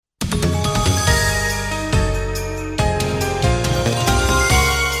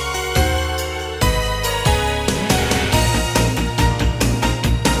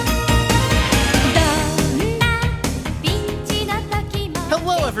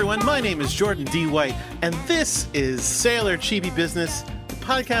everyone. My name is Jordan D. White, and this is Sailor Chibi Business, the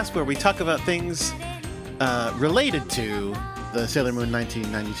podcast where we talk about things related to the Sailor Moon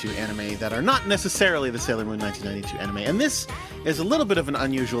 1992 anime that are not necessarily the Sailor Moon 1992 anime. And this is a little bit of an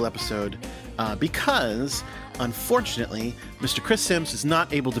unusual episode because, unfortunately, Mr. Chris Sims is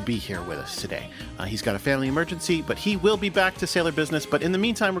not able to be here with us today. He's got a family emergency, but he will be back to Sailor Business. But in the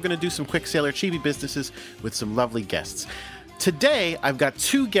meantime, we're going to do some quick Sailor Chibi businesses with some lovely guests. Today, I've got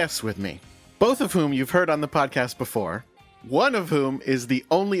two guests with me, both of whom you've heard on the podcast before. One of whom is the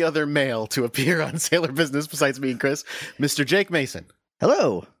only other male to appear on Sailor Business besides me and Chris, Mr. Jake Mason.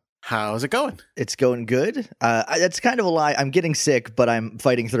 Hello. How's it going? It's going good. That's kind of a lie. I'm getting sick, but I'm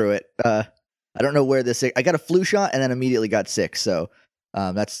fighting through it. I don't know where this. I got a flu shot and then immediately got sick. So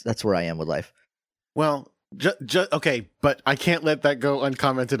that's where I am with life. Well, okay, but I can't let that go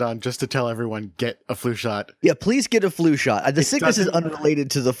uncommented on. Just to tell everyone, get a flu shot. Yeah, please get a flu shot. The sickness is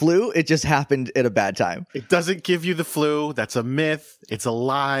unrelated to the flu. It just happened at a bad time. It doesn't give you the flu. That's a myth. It's a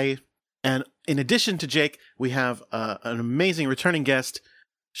lie. And in addition to Jake, we have an amazing returning guest,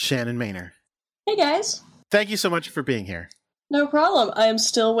 Shannon Maynor. Hey, guys. Thank you so much for being here. No problem. I am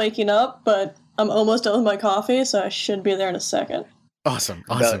still waking up, but I'm almost done with my coffee, so I should be there in a second. Awesome.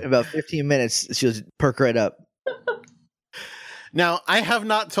 About 15 minutes, she'll perk right up. Now, I have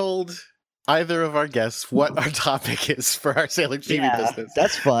not told either of our guests what our topic is for our Sailor Chibi business.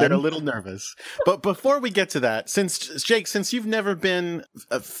 That's fun. They're a little nervous. But before we get to that, Jake, since you've never been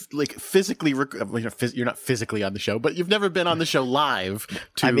physically, you're not physically on the show, but you've never been on the show live.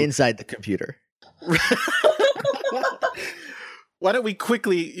 I'm inside the computer. Why don't we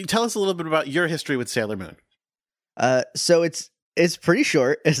quickly tell us a little bit about your history with Sailor Moon? So it's pretty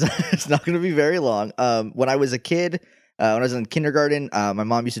short. It's not going to be very long. When I was a kid, when I was in kindergarten, my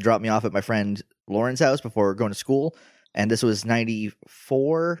mom used to drop me off at my friend Lauren's house before going to school. And this was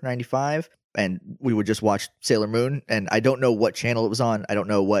 94, 95. And we would just watch Sailor Moon. And I don't know what channel it was on. I don't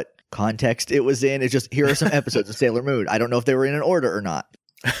know what context it was in. It's just, here are some episodes of Sailor Moon. I don't know if they were in an order or not.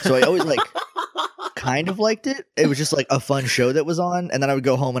 So I always kind of liked it. It was just like a fun show that was on. And then I would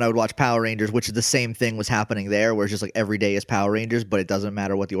go home and I would watch Power Rangers, which is the same thing was happening there, where it's just like every day is Power Rangers, but it doesn't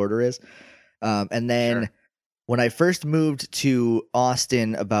matter what the order is. And then when I first moved to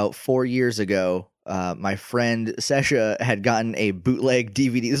Austin about 4 years ago, my friend Sesha had gotten a bootleg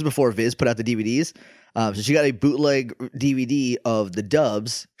DVD. This is before Viz put out the DVDs. So she got a bootleg DVD of the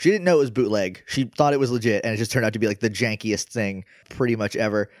dubs. She didn't know it was bootleg. She thought it was legit, and it just turned out to be like the jankiest thing pretty much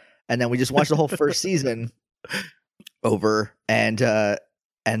ever. And then we just watched the whole first season over, and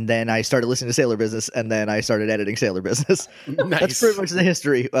then I started listening to Sailor Business, and then I started editing Sailor Business. Nice. That's pretty much the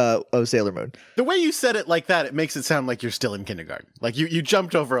history of Sailor Moon. The way you said it like that, it makes it sound like you're still in kindergarten. Like you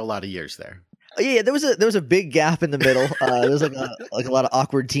jumped over a lot of years there. Yeah, there was a big gap in the middle. There was like a lot of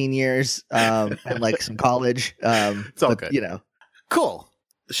awkward teen years, and like some college. It's all good, Cool.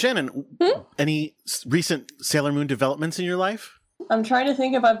 Shannon, any recent Sailor Moon developments in your life? I'm trying to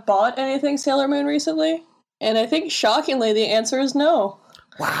think if I've bought anything Sailor Moon recently, and I think shockingly the answer is no.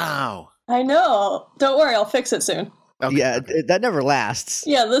 Wow. I know. Don't worry, I'll fix it soon. Okay. Yeah, that never lasts.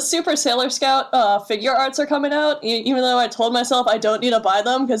 Yeah, the Super Sailor Scout figure arts are coming out, even though I told myself I don't need to buy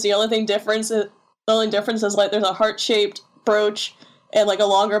them, because the only difference is like there's a heart-shaped brooch and like a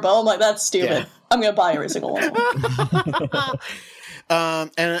longer bow. I'm like, that's stupid. Yeah. I'm going to buy every single one of them.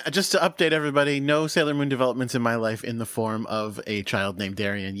 And just to update everybody, no Sailor Moon developments in my life in the form of a child named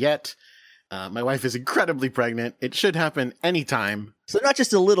Darian yet. My wife is incredibly pregnant. It should happen anytime. So not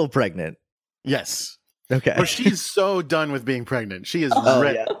just a little pregnant. Yes. Okay. Well, she's so done with being pregnant. She is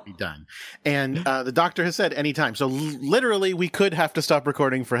ready to be done. And the doctor has said anytime. So literally, we could have to stop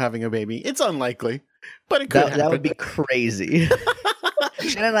recording for having a baby. It's unlikely, but it could happen. That would be crazy.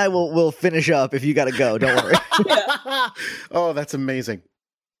 Shannon and I will finish up if you got to go. Don't worry. Yeah. Oh, that's amazing.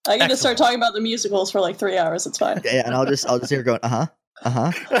 I can just start talking about the musicals for like 3 hours. It's fine. Yeah, and I'll just hear going,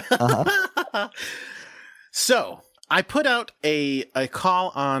 So I put out a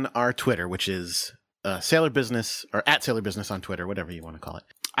call on our Twitter, which is Sailor Business, or at Sailor Business on Twitter, whatever you want to call it.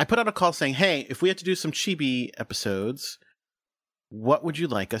 I put out a call saying, hey, if we had to do some chibi episodes, what would you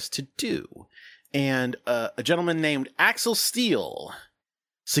like us to do? And a gentleman named Axel Steele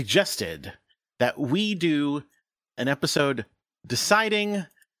suggested that we do an episode deciding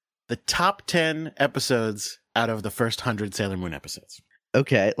the top 10 episodes out of the first 100 Sailor Moon episodes.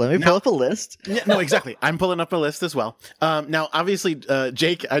 Okay, let me pull up a list. No, exactly. I'm pulling up a list as well. Now, obviously,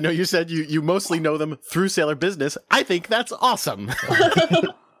 Jake, I know you said you mostly know them through Sailor Business. I think that's awesome.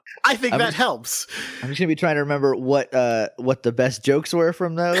 I think that helps. I'm just gonna be trying to remember what the best jokes were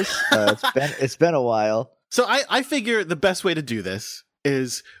from those. It's been a while. So I figure the best way to do this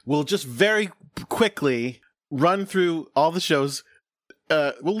is we'll just very quickly run through all the shows.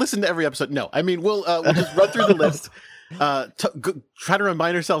 We'll listen to every episode. No, I mean, we'll just run through the list, try to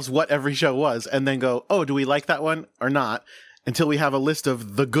remind ourselves what every show was, and then go, oh, do we like that one or not? Until we have a list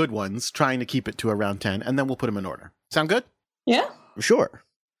of the good ones, trying to keep it to around 10, and then we'll put them in order. Sound good? Yeah. Sure.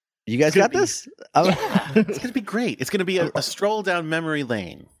 You guys got this? Yeah, it's going to be great. It's going to be a stroll down memory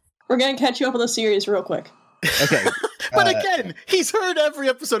lane. We're going to catch you up on the series real quick. Okay. But again, he's heard every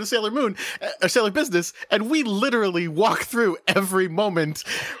episode of Sailor Moon, or Sailor Business, and we literally walk through every moment.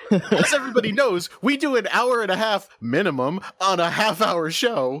 As everybody knows, we do an hour and a half minimum on a half-hour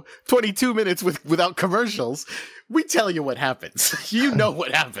show, 22 minutes without commercials. We tell you what happens. You know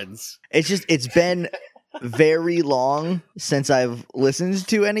what happens. It's been very long since I've listened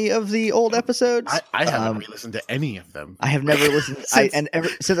to any of the old episodes. I haven't re-listened to any of them. I have never listened.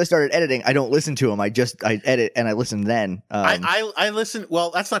 Since I started editing, I don't listen to them. I edit and I listen then. I listen.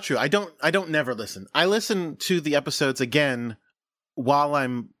 Well, that's not true. I don't never listen. I listen to the episodes again while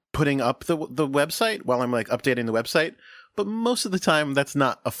I'm putting up the website, while I'm like updating the website. But most of the time, that's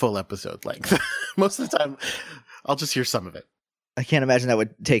not a full episode length. Most of the time, I'll just hear some of it. I can't imagine that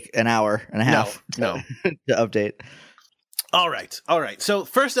would take an hour and a half to update. All right. So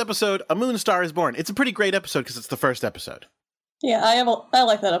first episode, A Moon Star is Born. It's a pretty great episode because it's the first episode. Yeah, I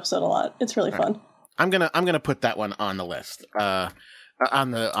like that episode a lot. It's really fun. Right. I'm gonna put that one on the list.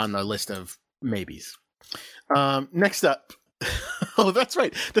 On the list of maybes. Next up. Oh, that's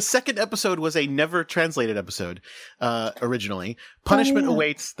right. The second episode was a never translated episode, originally. Punishment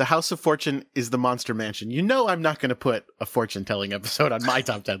Awaits. The House of Fortune is the Monster Mansion. You know I'm not going to put a fortune-telling episode on my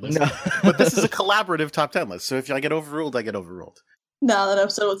top 10 list. No. But this is a collaborative top 10 list, so if I get overruled, I get overruled. No, that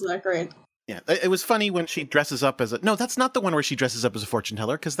episode wasn't that great. Yeah, it was funny when she dresses up as a... No, that's not the one where she dresses up as a fortune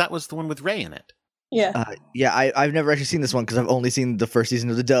teller, because that was the one with Ray in it. Yeah. I've never actually seen this one because I've only seen the first season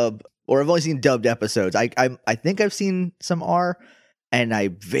of the dub, or I've only seen dubbed episodes. I think I've seen some R, and I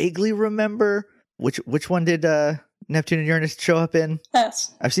vaguely remember which one did Neptune and Uranus show up in?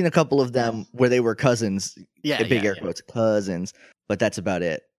 Yes. I've seen a couple of them where they were cousins. Yeah, big air quotes, cousins. But that's about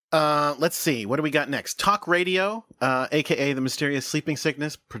it. Let's see. What do we got next? Talk Radio, aka The Mysterious Sleeping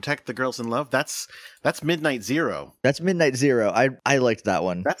Sickness, Protect the Girls in Love. That's Midnight Zero. That's Midnight Zero. I liked that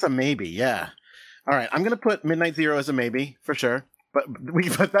one. That's a maybe, yeah. All right, I'm going to put Midnight Zero as a maybe, for sure. But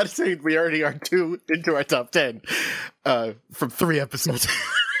that's saying we already are 2 into our top 10 from 3 episodes.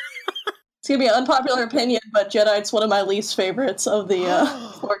 It's going to be an unpopular opinion, but Jedi's one of my least favorites of the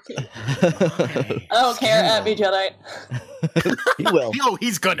 14. I don't care, at me, Jedi. He will. Oh,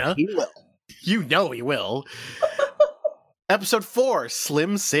 he's gonna. He will. You know he will. Episode 4,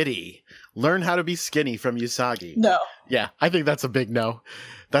 Slim City. Learn how to be skinny from Usagi. No. Yeah, I think that's a big no.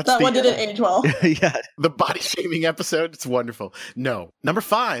 That one didn't age well. Yeah. The body shaming episode, it's wonderful. No. Number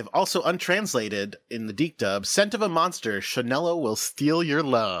 5, also untranslated in the Deke dub, Scent of a Monster, Chanelo Will Steal Your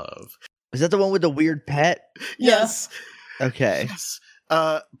Love. Is that the one with the weird pet? Yes. Okay. Yes.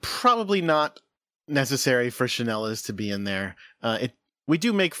 Probably not necessary for Chanellas to be in there. We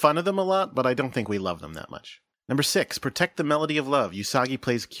do make fun of them a lot, but I don't think we love them that much. Number 6, Protect the Melody of Love, Usagi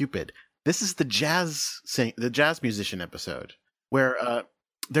Plays Cupid. This is the jazz musician episode, where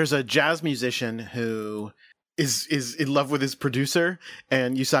there's a jazz musician who is in love with his producer,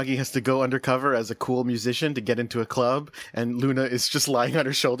 and Usagi has to go undercover as a cool musician to get into a club, and Luna is just lying on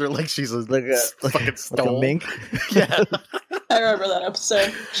her shoulder like she's a fucking stone. Like a mink? Yeah. I remember that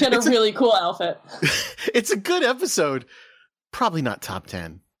episode. She had a really cool outfit. It's a good episode. Probably not top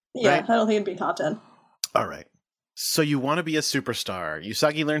 10. Yeah, right? I don't think it'd be top 10. All right. So you want to be a superstar.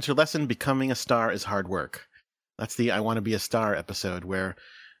 Usagi learns her lesson, becoming a star is hard work. That's the I Want to Be a Star episode where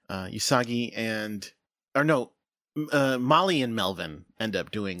Usagi Molly and Melvin end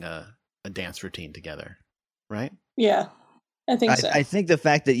up doing a dance routine together, right? Yeah, I think so. I think the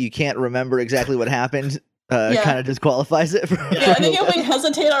fact that you can't remember exactly what happened kind of disqualifies it. I think if we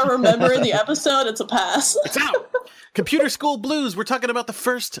hesitate on remembering the episode, it's a pass. It's out. Computer School Blues. We're talking about the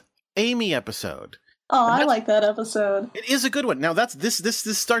first Amy episode. Oh, I like that episode. It is a good one. Now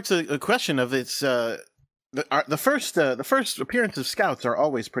this starts a question of its the first appearance of Scouts are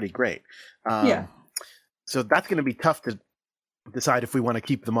always pretty great. Yeah. So that's going to be tough to decide if we want to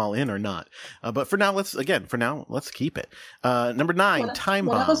keep them all in or not. But for now, let's keep it. Number 9, Time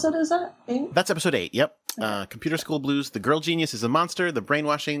Bomb. What episode is that? 8? That's episode 8. Yep. Okay. Computer School Blues. The Girl Genius is a Monster. The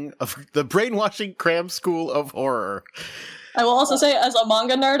brainwashing cram school of horror. I will also say, as a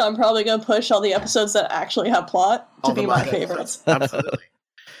manga nerd, I'm probably going to push all the episodes that actually have plot to be my favorites. Absolutely.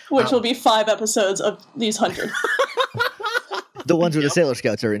 Which will be 5 episodes of these 100. The ones where the Sailor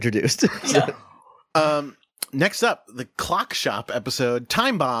Scouts are introduced. Yeah. Next up, the Clock Shop episode,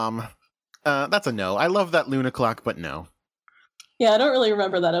 Time Bomb. That's a no. I love that Luna clock, but no. Yeah, I don't really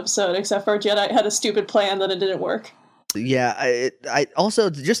remember that episode, except for Jedi had a stupid plan that it didn't work. Yeah, I also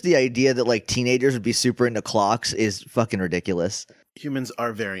just the idea that like teenagers would be super into clocks is fucking ridiculous. Humans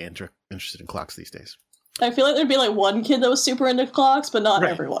are very interested in clocks these days. I feel like there'd be like one kid that was super into clocks, but not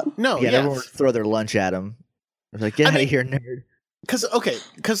Right. everyone. No, Yeah, yes. everyone would throw their lunch at him. They're like, get out of here, nerd.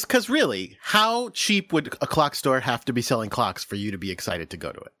 Because really, how cheap would a clock store have to be selling clocks for you to be excited to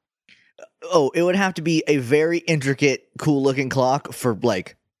go to it? Oh, it would have to be a very intricate, cool-looking clock for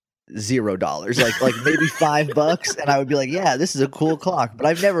like $0, like maybe $5, and I would be like, yeah, this is a cool clock. But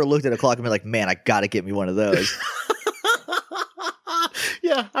I've never looked at a clock and been like, man, I gotta get me one of those.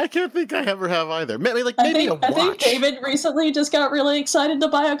 Yeah, I can't think I ever have either. Maybe I a watch. think David recently just got really excited to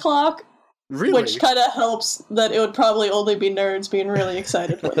buy a clock, Really? which kind of helps that it would probably only be nerds being really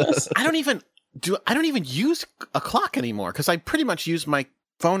excited for this. I don't even use a clock anymore because I pretty much use my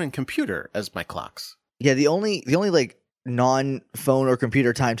phone and computer as my clocks. Yeah, the only like non-phone or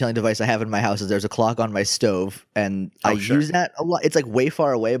computer time-telling device I have in my house is there's a clock on my stove, and I sure. use that a lot. It's like way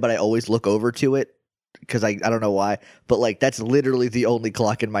far away, but I always look over to it because I don't know why, but like that's literally the only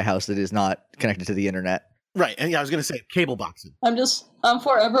clock in my house that is not connected to the internet. Right, and yeah, I was gonna say cable boxing. I'm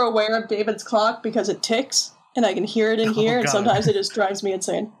forever aware of David's clock because it ticks, and I can hear it in here, and God. sometimes it just drives me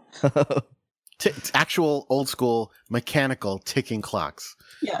insane. It's actual old school mechanical ticking clocks.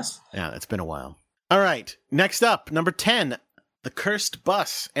 Yes. Yeah, it's been a while. All right, next up, number 10, The Cursed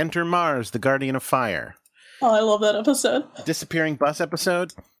Bus. Enter Mars, the Guardian of Fire. Oh, I love that episode. Disappearing bus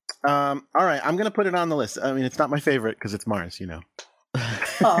episode. All right, I'm gonna put it on the list. I mean, it's not my favorite because it's Mars, you know.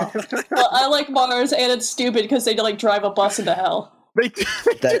 Oh. Well, I like Mars, and it's stupid because they like drive a bus into hell.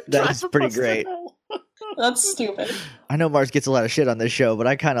 That's pretty great. That's stupid. I know Mars gets a lot of shit on this show, but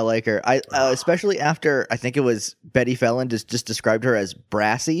I kind of like her. I especially after I think it was Betty Fallon just described her as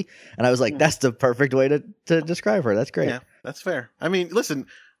brassy, and I was like, that's the perfect way to describe her. That's great. Yeah, that's fair. I mean, listen,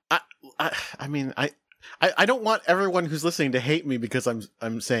 I don't want everyone who's listening to hate me because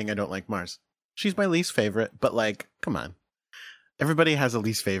I'm saying I don't like Mars. She's my least favorite, but like, come on. Everybody has a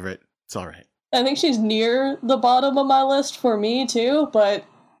least favorite. It's all right. I think she's near the bottom of my list for me too, but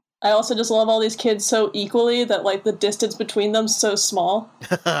I also just love all these kids so equally that like the distance between them's so small.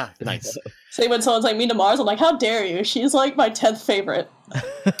 Nice. Say when someone's like mean to Mars, I'm like, how dare you? She's like my 10th favorite.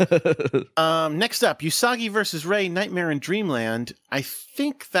 Next up, Usagi versus Rei, Nightmare in Dreamland. I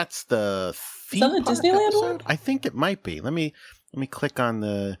think that's the theme that the park Disneyland episode? one? I think it might be. Let me click on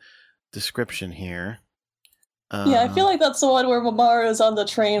the description here. Yeah, I feel like that's the one where Mamoru is on the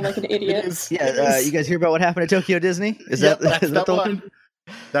train like an idiot. Yeah, you guys hear about what happened at Tokyo Disney? Is Yep, that is that the one?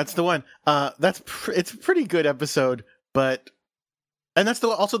 That's the one. It's a pretty good episode, and that's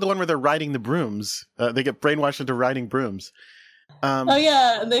also the one where they're riding the brooms. They get brainwashed into riding brooms. Oh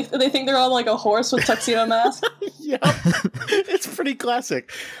yeah, they think they're on like a horse with tuxedo mask. Yeah, it's pretty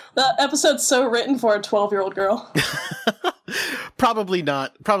classic. That episode's so written for a 12-year-old girl. Probably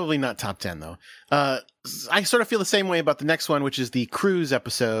not top 10 though. I sort of feel the same way about the next one, which is the cruise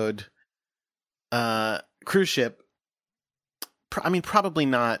episode. Cruise ship. I mean, probably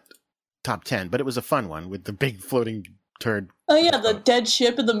not top 10, but it was a fun one with the big floating turd. Oh yeah, the dead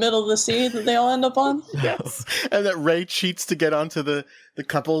ship in the middle of the sea that they all end up on. Yes, and that Rei cheats to get onto the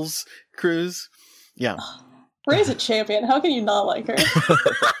couple's cruise. Yeah. Ray's a champion. How can you not like her?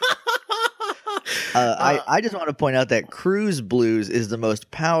 I just want to point out that Cruise Blues is the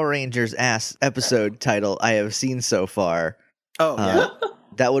most Power Rangers ass episode title I have seen so far. Oh yeah.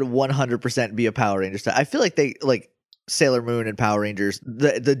 That would 100% be a Power Rangers title. I feel like they like Sailor Moon and Power Rangers,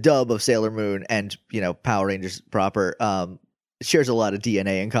 the dub of Sailor Moon and Power Rangers proper shares a lot of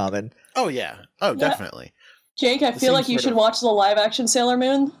DNA in common. Oh yeah. Oh, definitely. Jake, I feel like you should watch the live action Sailor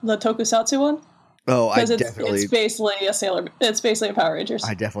Moon, the Tokusatsu one. Oh, I Because definitely. it's basically a Sailor. It's basically a Power Rangers.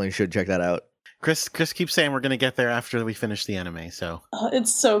 I definitely should check that out. Chris keeps saying we're going to get there after we finish the anime, so.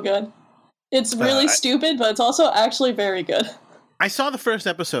 It's so good. It's really stupid, but it's also actually very good. I saw the first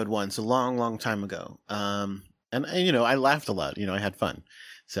episode once a long, long time ago. And I laughed a lot. I had fun.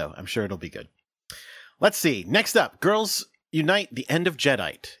 So I'm sure it'll be good. Let's see. Next up, Girls Unite, the End of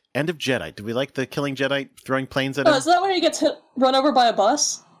Jedi. End of Jedi. Do we like the killing Jedi, throwing planes at him? Oh, is that when he gets run over by a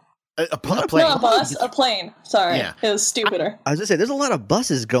bus? A plane. Not a bus, a plane. Sorry. Yeah. It was stupider. I was going to say, there's a lot of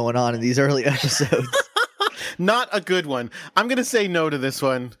buses going on in these early episodes. Not a good one. I'm going to say no to this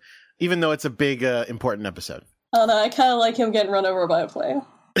one, even though it's a big, important episode. Oh no, I kind of like him getting run over by a plane.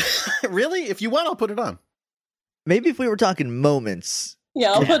 Really? If you want, I'll put it on. Maybe if we were talking moments.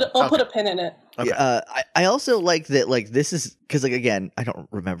 Yeah, I'll put a pin in it. Okay. Yeah, I also like that, like, this is, because, like, again, I don't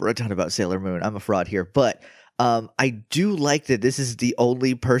remember a ton about Sailor Moon. I'm a fraud here. But I do like that this is the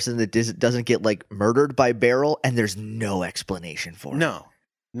only person that doesn't get like murdered by Beryl, and there's no explanation for it. No.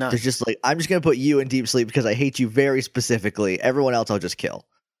 They're just like, I'm just going to put you in deep sleep because I hate you very specifically. Everyone else I'll just kill.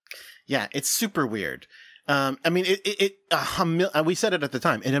 Yeah, it's super weird. I mean, we said it at the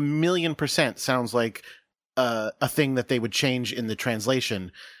time. It 1,000,000% sounds like a thing that they would change in the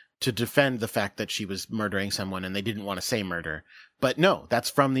translation to defend the fact that she was murdering someone and they didn't want to say murder. But no, that's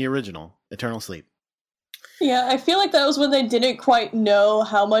from the original, Eternal Sleep. Yeah, I feel like that was when they didn't quite know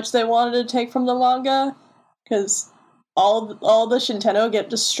how much they wanted to take from the manga, because all the Shintenno get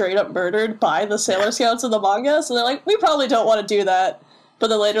just straight up murdered by the Sailor Scouts of the manga, so they're like, we probably don't want to do that. But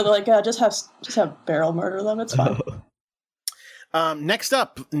then later they're like, just have Beryl murder them, it's fine. Next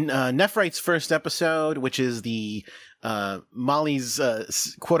up, Nephrite's first episode, which is the Molly's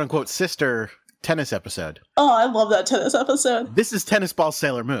quote-unquote sister tennis episode. Oh, I love that tennis episode. This is Tennis Ball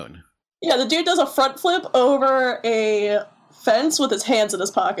Sailor Moon. Yeah, the dude does a front flip over a fence with his hands in his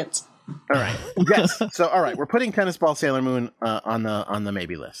pockets. All right. Yes. So, all right, we're putting Tennis Ball Sailor Moon on the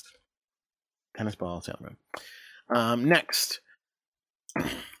maybe list. Tennis Ball Sailor Moon. Next.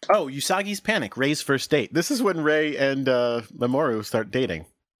 Oh, Usagi's Panic, Rei's first date. This is when Rei and Mamoru start dating.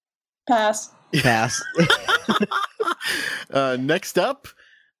 Pass. Next up,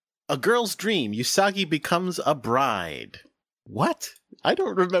 A Girl's Dream, Usagi becomes a bride. What? I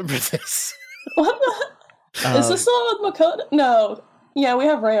don't remember this. What the? Is this the one with Makoto? No. Yeah, we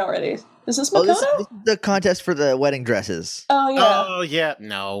have Rei already. Is this Makoto? This is the contest for the wedding dresses. Oh, yeah. Oh, yeah.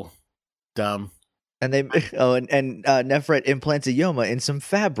 No. Dumb. And they Nephrite implants a Yoma in some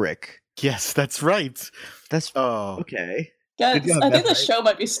fabric. Yes, that's right. That's okay. Yeah, Good job, I think Nephrite. this show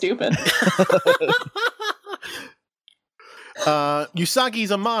might be stupid.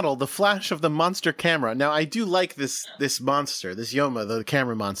 Usagi's a model, the flash of the monster camera. Now, I do like this monster, this Yoma, the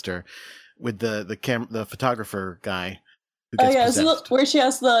camera monster, with the photographer guy. Who gets Is it possessed. where she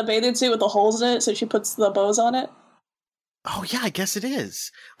has the bathing suit with the holes in it, so she puts the bows on it? Oh, yeah, I guess it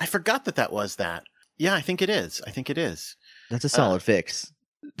is. I forgot that was that. Yeah, I think it is. That's a solid fix.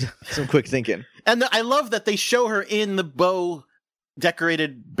 Some quick thinking. And I love that they show her in the bow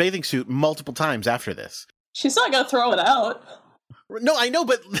decorated bathing suit multiple times after this. She's not gonna throw it out. No, I know,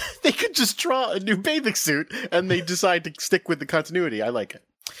 but they could just draw a new bathing suit and they decide to stick with the continuity. I like it.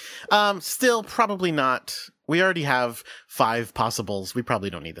 Still, probably not. We already have 5 possibles. We probably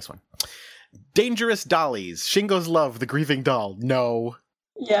don't need this one. Dangerous Dollies. Shingo's Love, the Grieving Doll. No.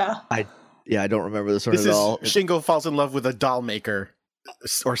 Yeah. I don't remember this one This at is all. Shingo falls in love with a doll maker.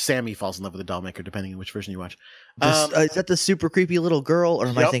 Or Sammy falls in love with a doll maker, depending on which version you watch. Is that the super creepy little girl, or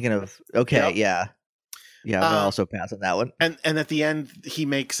am I thinking of? Okay, Yep. yeah. I'm gonna also pass on that one. And at the end, he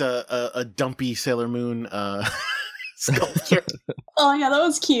makes a dumpy Sailor Moon sculpture. Oh yeah, that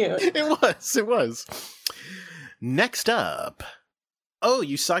was cute. It was. Next up,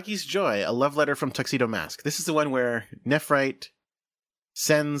 Usagi's Joy, a love letter from Tuxedo Mask. This is the one where Nephrite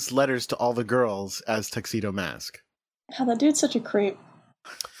sends letters to all the girls as Tuxedo Mask. God, that dude's such a creep.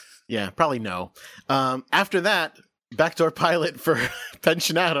 Yeah, probably no. After that, backdoor pilot for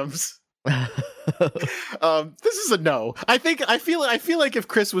Pension Adams. This is a no. I feel like if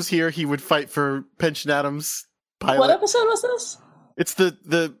Chris was here, he would fight for Pension Adams pilot. What episode was this? It's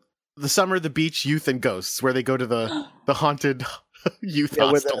the summer, the beach, youth, and ghosts, where they go to the haunted youth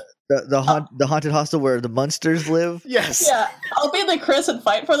hostel. The haunted hostel where the monsters live. Yes. Yeah, I'll be the Chris and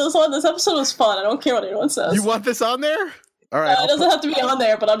fight for this one. This episode was fun. I don't care what anyone says. You want this on there? All right. It doesn't have to be on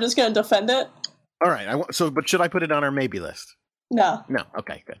there, but I'm just going to defend it. All right. But should I put it on our maybe list? No. No.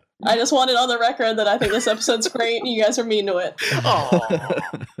 Okay. Good. I just want it on the record that I think this episode's great and you guys are mean to it.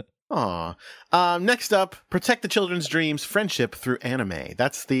 Aw. Next up, Protect the Children's Dreams, Friendship Through Anime.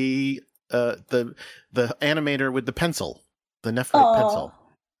 That's the animator with the pencil, the Nephrite pencil.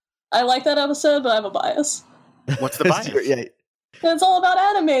 I like that episode, but I have a bias. What's the bias? Yeah. It's all about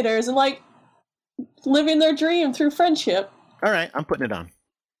animators and like living their dream through friendship. All right, I'm putting it on.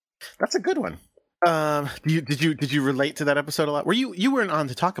 That's a good one. Did you relate to that episode a lot? Were you weren't on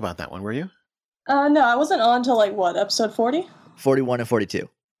to talk about that one, were you? No, I wasn't on till like what, episode 40? 41 and 42.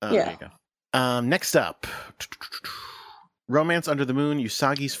 Yeah. There you go. Next up, Romance Under the Moon,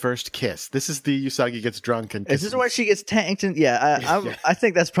 Usagi's First Kiss. This is the Usagi gets drunk and Is this where she gets tanked? And I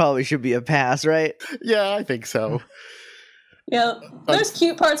think that's probably should be a pass, right? Yeah, I think so. Yeah, there's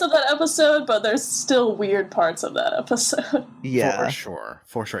cute parts of that episode, but there's still weird parts of that episode. Yeah,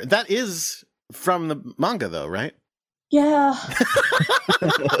 for sure. That is from the manga, though, right? Yeah.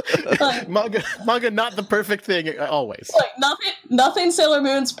 Manga, not the perfect thing always. Like nothing Sailor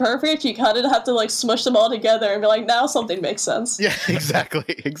Moon's perfect. You kind of have to like smush them all together and be like, now something makes sense. Yeah,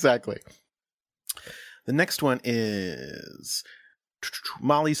 exactly. The next one is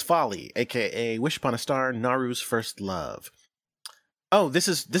Molly's Folly, aka Wish Upon a Star, Naru's first love. Oh, this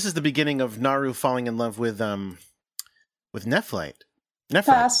is the beginning of Naru falling in love with Nephrite.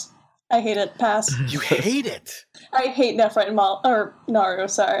 Pass. I hate it. Pass. You hate it? I hate Nephrite and Naru.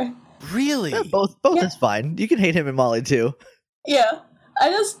 Sorry. Really? Yeah, both is fine. You can hate him and Molly too. Yeah.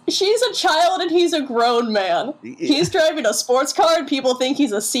 She's a child and he's a grown man. He's driving a sports car and people think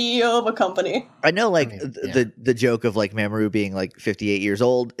he's a CEO of a company. I know, like, the joke of like Mamoru being like 58 years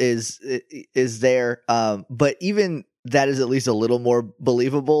old is there, but even that is at least a little more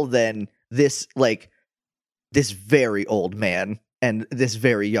believable than this very old man and this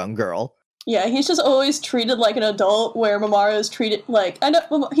very young girl. Yeah, he's just always treated like an adult, where Mamoru is treated like... I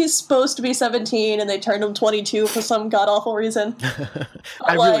know he's supposed to be 17, and they turned him 22 for some god-awful reason.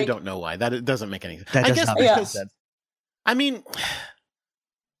 I really don't know why. It doesn't make any sense. That does not make any sense. I mean,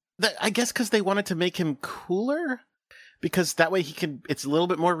 I guess because they wanted to make him cooler? Because that way it's a little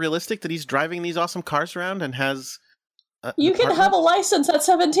bit more realistic that he's driving these awesome cars around and has... you can have a license at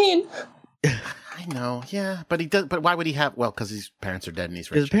 17. I know, yeah, but he does. But why would he have? Well, because his parents are dead and he's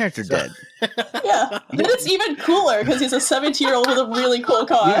rich. His parents are dead. Yeah, then it's even cooler because he's a 17-year-old with a really cool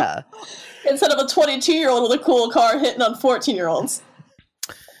car. Yeah, instead of a 22-year-old with a cool car hitting on 14-year-olds.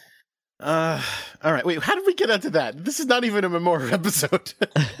 All right, wait. How did we get onto that? This is not even a Mamoru episode.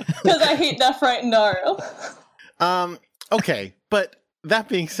 Because I hate Nephrite and Naru. Okay, but. That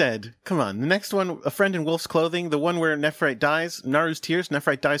being said, come on. The next one, A Friend in Wolf's Clothing, the one where Nephrite dies, Naru's Tears,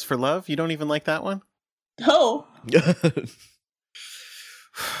 Nephrite dies for love. You don't even like that one? No.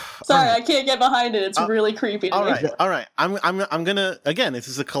 Sorry, I can't get behind it. It's really creepy to me. All right. I'm gonna, again, this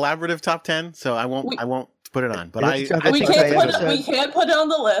is a collaborative top 10, so I won't put it on. But we can't put it on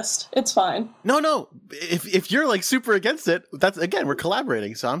the list. It's fine. No. If you're like super against it, that's, again, we're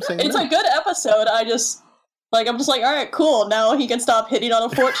collaborating. So I'm saying it's a good episode. I'm just like, all right, cool. Now he can stop hitting on a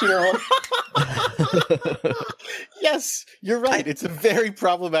 14-year-old. Yes, you're right. It's a very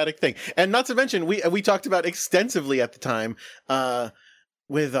problematic thing. And not to mention, we talked about extensively at the time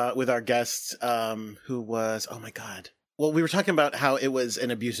with our guests who was, oh my God. Well, we were talking about how it was an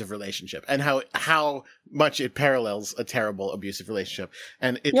abusive relationship and how much it parallels a terrible abusive relationship.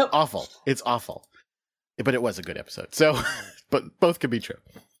 And it's awful. It's awful. But it was a good episode. So, but both could be true.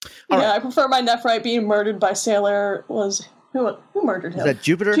 All right. I prefer my Nephrite being murdered by Sailor. Who murdered him? Is that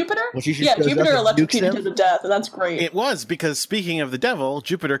Jupiter? Jupiter? Well, Jupiter electrocuted him to death, and that's great. It was, because speaking of the devil,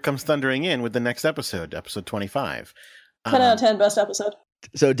 Jupiter comes thundering in with the next episode 25. 10 out of 10, best episode.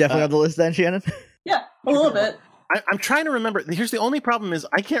 So definitely on the list then, Shannon? Yeah, a little bit. I'm trying to remember. Here's the only problem is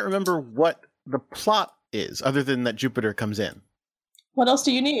I can't remember what the plot is, other than that Jupiter comes in. What else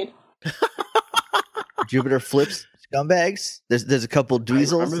do you need? Jupiter flips scumbags. There's a couple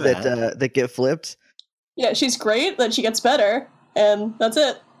dweezels that get flipped. Yeah, she's great. Then she gets better, and that's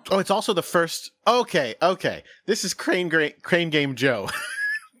it. Oh, it's also the first. Okay. This is Crane Game Joe.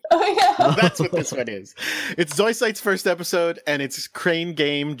 Oh yeah, That's what this one is. It's Zoisite's first episode, and it's Crane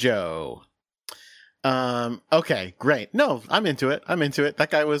Game Joe. Okay, great. No, I'm into it. That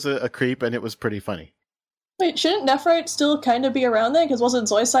guy was a creep, and it was pretty funny. Wait, shouldn't Nephrite still kind of be around then? Because wasn't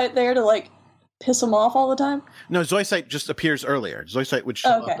Zoisite there to like piss him off all the time? No, Zoisite just appears earlier. Zoisite would show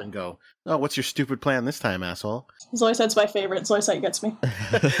up and go, "Oh, what's your stupid plan this time, asshole?" Zoisite's my favorite. Zoisite gets me.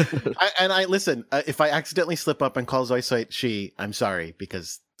 I listen. If I accidentally slip up and call Zoisite she, I'm sorry,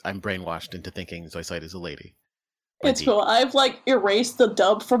 because I'm brainwashed into thinking Zoisite is a lady. It's cool. I've like erased the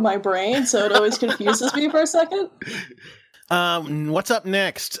dub from my brain, so it always confuses me for a second. What's up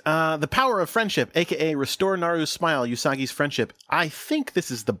next? The Power of Friendship, aka Restore Naru's Smile, Usagi's Friendship. I think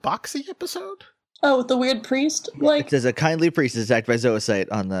this is the Boxy episode. Oh, with the weird priest? Like, there's a kindly priest attacked by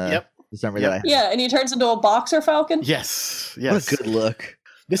Zoisite on the summary that I have. Yeah, and he turns into a boxer falcon? Yes. What a good look.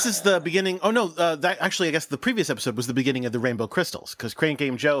 This is the beginning. Oh, no, that actually, I guess the previous episode was the beginning of the Rainbow Crystals, because Crane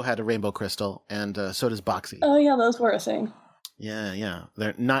Game Joe had a Rainbow Crystal, and so does Boxy. Oh, yeah, those were a thing. Yeah.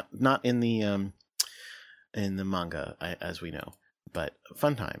 They're not in the manga, as we know, but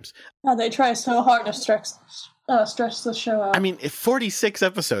fun times. Oh, they try so hard to stretch the show out. I mean, 46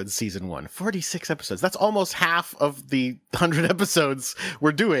 episodes, season 1. 46 episodes. That's almost half of the 100 episodes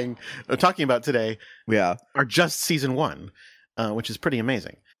we're talking about today. Yeah, are just season 1, which is pretty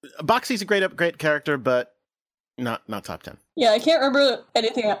amazing. Boxy's a great character, but not top 10. Yeah, I can't remember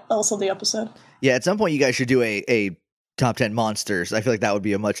anything else on the episode. Yeah, at some point you guys should do a top 10 monsters. I feel like that would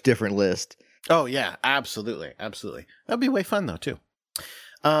be a much different list. Oh, yeah, absolutely. That'd be way fun, though, too.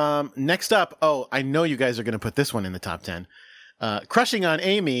 Next up, I know you guys are going to put this one in the top 10. Crushing on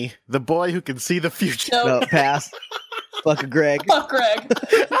Amy, the boy who can see the future. No, pass. Fuck Greg. Fuck Greg.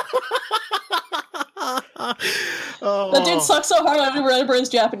 Oh. That dude sucks so hard I don't remember his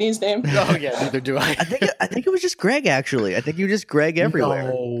Japanese name. Oh yeah, neither do I. I think it was just Greg. Actually, I think you just Greg everywhere.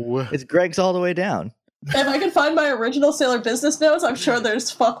 No. It's Greg's all the way down. If I can find my original Sailor business notes, I'm sure there's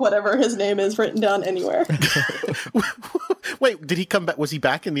fuck whatever his name is written down anywhere. Wait, did he come back? Was he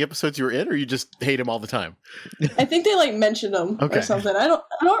back in the episodes you were in, or you just hate him all the time? I think they like mentioned him Okay. or something. I don't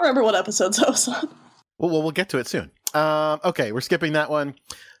remember what episodes I was on. Well, we'll get to it soon. Okay, we're skipping that one.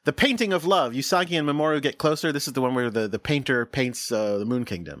 The Painting of Love. Usagi and Mamoru get closer. This is the one where the painter paints the Moon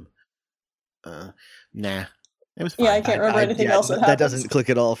Kingdom. Nah. It was fine. Yeah, I can't remember anything else that That happens. doesn't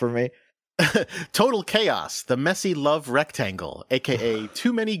click at all for me. Total Chaos. The Messy Love Rectangle, a.k.a.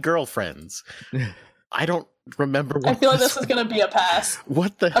 Too Many Girlfriends. I don't remember what I feel like this is gonna be a pass.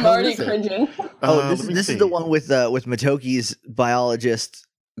 What the I'm hell already is it? cringing. This is the one with Matoki's biologist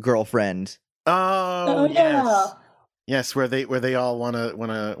girlfriend. Oh, yeah. yes. Yes, where they all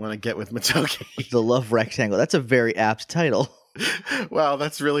wanna get with Matoki. The Love Rectangle. That's a very apt title. Wow,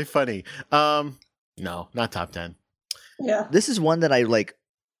 that's really funny. No, not top 10. Yeah. This is one that I like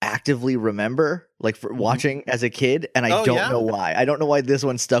actively remember, like for watching as a kid, and I Oh, don't yeah? know why. I don't know why this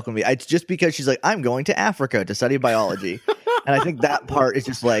one stuck with me. It's just because she's like, I'm going to Africa to study biology, and I think that part is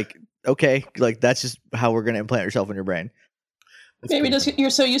just like, okay, like that's just how we're gonna implant yourself in your brain. That's Maybe pretty just funny.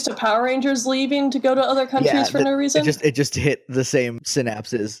 you're so used to Power Rangers leaving to go to other countries for no reason. It just hit the same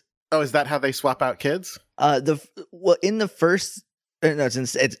synapses. Oh, is that how they swap out kids? In the first. No,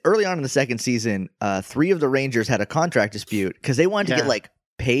 it's early on in the second season. 3 of the Rangers had a contract dispute because they wanted to get like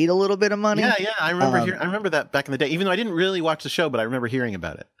paid a little bit of money. Yeah, I remember. I remember that back in the day. Even though I didn't really watch the show, but I remember hearing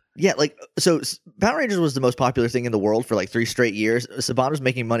about it. Yeah, like so Power Rangers was the most popular thing in the world for like 3 straight years. Saban was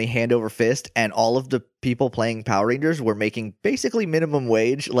making money hand over fist, and all of the people playing Power Rangers were making basically minimum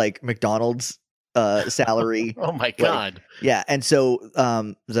wage, like McDonald's salary. Oh my god! Yeah, and so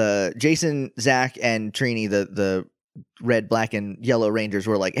the Jason, Zach, and Trini, the red, black, and yellow Rangers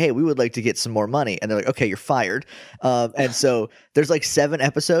were like, hey, we would like to get some more money. And they're like, okay, you're fired. And so there's like 7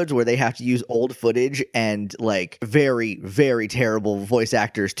 episodes where they have to use old footage and like very, very terrible voice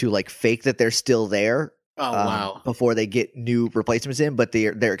actors to like fake that they're still there. Oh wow! Before they get new replacements in. But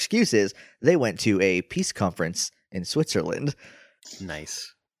their excuse is they went to a peace conference in Switzerland.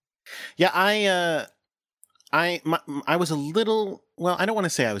 Nice. Yeah, I was a little. Well, I don't want to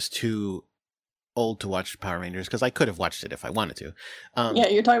say I was too old to watch Power Rangers because I could have watched it if I wanted to. Yeah,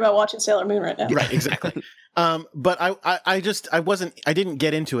 you're talking about watching Sailor Moon right now. Right, exactly. But I didn't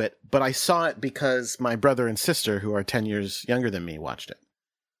get into it, but I saw it because my brother and sister, who are 10 years younger than me, watched it.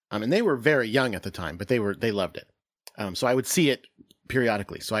 And they were very young at the time, but they loved it. So I would see it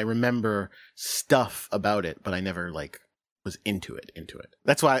periodically. So I remember stuff about it, but I never like was into it.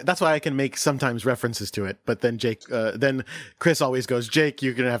 That's why I can make sometimes references to it. But then then Chris always goes, Jake,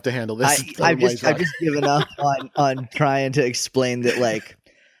 you're gonna have to handle this. I've just given up on trying to explain that like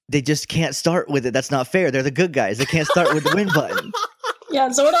they just can't start with it. That's not fair. They're the good guys. They can't start with the win button. Yeah,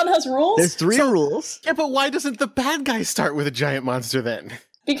 Zordon has rules. There's 3 rules. Yeah, but why doesn't the bad guy start with a giant monster then?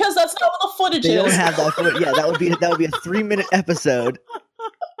 Because that's not what the footage They is. don't have that. Yeah, that would be a 3-minute episode.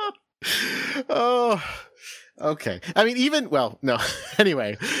 Oh, okay. I mean, no.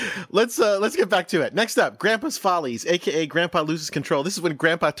 Anyway, let's get back to it. Next up, Grandpa's Follies, aka Grandpa Loses Control. This is when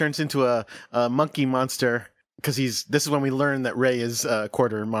Grandpa turns into a monkey monster because this is when we learn that Ray is a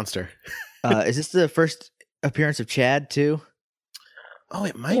quarter monster. Is this the first appearance of Chad too? Oh,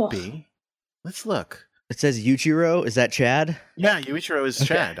 it might Ugh. be. Let's look. It says Yuichiro. Is that Chad? Yeah, Yuichiro is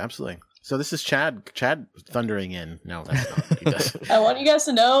Chad. Absolutely. So this is Chad thundering in. No, that's not what he does. I want you guys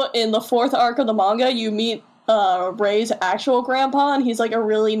to know, in the 4th arc of the manga, you meet Ray's actual grandpa, and he's like a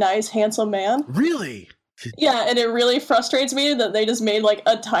really nice, handsome man. Really? Yeah, and it really frustrates me that they just made like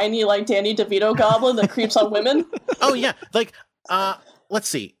a tiny, like Danny DeVito goblin that creeps on women. Oh yeah. Like, let's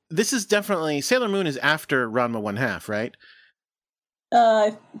see. This is definitely Sailor Moon is after Ranma 1/2, right?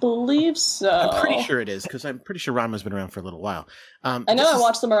 I believe so. I'm pretty sure it is because I'm pretty sure Ranma's been around for a little while. I know I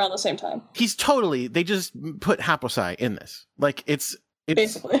watched them around the same time. They just put Haposai in this. Like it's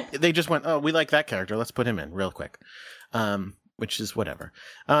Basically. They just went, oh, we like that character. Let's put him in real quick. Which is whatever.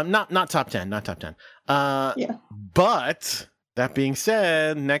 Not top 10, not top 10. Yeah. But that being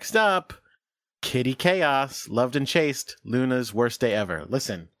said, next up, Kitty Chaos, Loved and Chased, Luna's Worst Day Ever.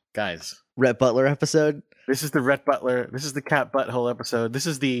 Listen, guys. Rhett Butler episode. This is the Rhett Butler. This is the Cat Butthole episode. This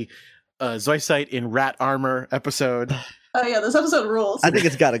is the Zoisite in rat armor episode. Oh yeah, this episode rules. I think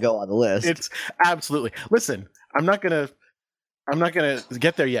it's got to go on the list. It's absolutely. Listen, I'm not gonna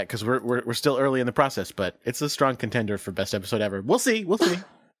get there yet because we're still early in the process, but it's a strong contender for best episode ever. We'll see.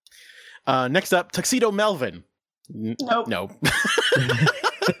 Next up, Tuxedo Melvin. Nope. No.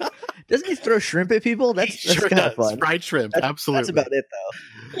 Doesn't he throw shrimp at people? That's Sure kind of does. fun. Fried shrimp, That's absolutely. about it,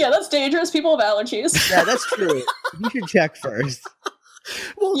 though. Yeah, that's dangerous. People have allergies. Yeah, that's true. You should check first.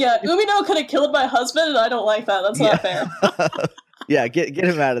 Well, Yeah, Umino could have killed my husband, and I don't like that. That's not fair. Yeah, get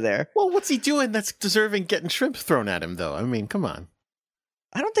him out of there. well, what's he doing that's deserving getting shrimp thrown at him, though? I mean, come on.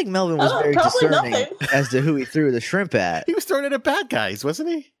 I don't think Melvin was very probably discerning nothing. as to who he threw the shrimp at. He was throwing it at bad guys, wasn't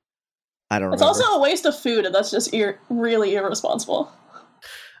he? I don't It's remember. also a waste of food, and that's just really irresponsible.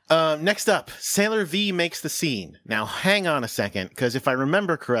 Next up, Sailor V makes the scene. Now, hang on a second, because if I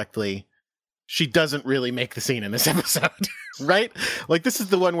remember correctly, she doesn't really make the scene in this episode, right? Like, this is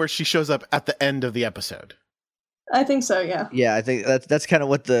the one where she shows up at the end of the episode. I think so, yeah. Yeah, I think that's kind of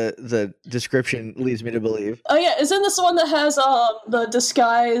what the description leads me to believe. Oh yeah, isn't this the one that has the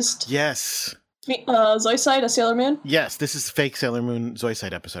disguised Yes. Zoisite, a Sailor Moon? Yes, this is the fake Sailor Moon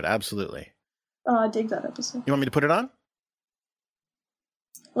Zoisite episode, absolutely. I dig that episode. You want me to put it on?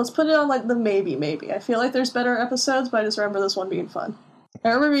 Let's put it on like the maybe. I feel like there's better episodes, but I just remember this one being fun. I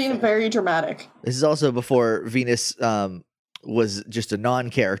remember being very dramatic. This is also before Venus was just a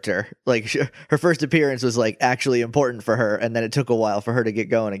non-character. Like her first appearance was like actually important for her, and then it took a while for her to get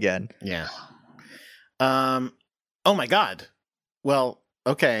going again. Yeah. Oh my god. Well,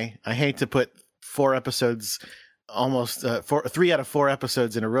 okay. I hate to put 4 episodes, almost 3 out of 4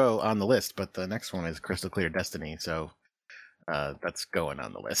 episodes in a row on the list, but the next one is Crystal Clear Destiny, so that's going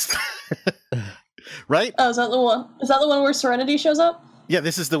on the list. Right? Oh, is that the one? Is that the one where Serenity shows up? Yeah,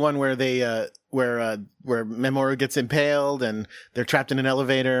 this is the one where they where Memoru gets impaled and they're trapped in an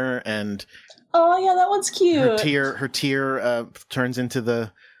elevator, and Oh yeah, that one's cute. her tear turns into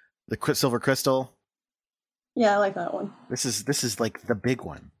the silver crystal. Yeah, I like that one. This is like the big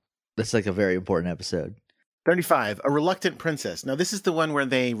one. That's like a very important episode. 35, A Reluctant Princess. Now, this is the one where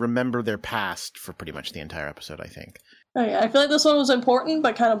they remember their past for pretty much the entire episode, I think. Oh yeah, I feel like this one was important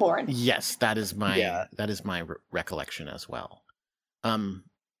but kind of boring. Yes, that is my recollection as well.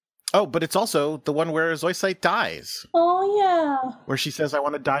 Oh, but it's also the one where Zoisite dies, Oh yeah. where she says, "I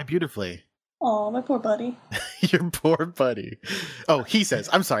want to die beautifully." Oh, my poor buddy. Your poor buddy. Oh, he says,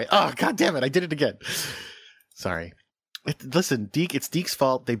 I'm sorry. Oh, god damn it, I did it again. Sorry. Listen, Deke, it's Deke's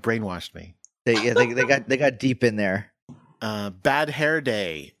fault. They brainwashed me. They got deep in there. Bad Hair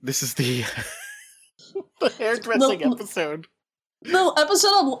Day. This is the the hairdressing episode. The episode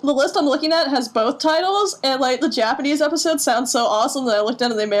on the list I'm looking at has both titles, and like the Japanese episode sounds so awesome that I looked at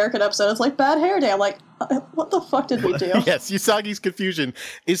the American episode. It's like Bad Hair Day. I'm like, what the fuck did we do? Yes, Usagi's confusion.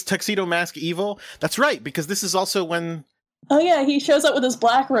 Is Tuxedo Mask evil? That's right, because this is also when... Oh yeah, he shows up with his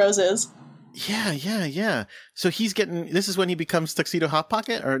black roses. Yeah. So he's getting... This is when he becomes Tuxedo Hot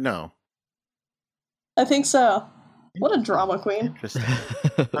Pocket, or no? I think so. What a drama queen. Interesting.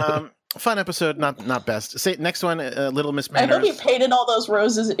 Fun episode, not best. Say next one, Little Miss I Manners. hope he painted all those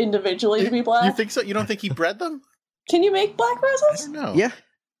roses individually to be black. You think so? You don't think he bred them? Can you make black I roses? don't know. Yeah.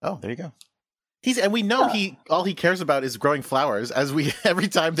 Oh, there you go. And we know all he cares about is growing flowers. Every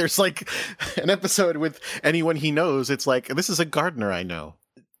time there's like an episode with anyone he knows, it's like, this is a gardener I know.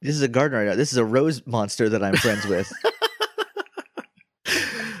 This is a gardener. I know. This is a rose monster that I'm friends with.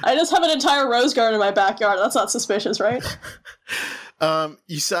 I just have an entire rose garden in my backyard. That's not suspicious, right? Well,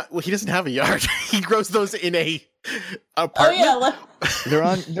 he doesn't have a yard. He grows those in a Oh apartment. yeah, They're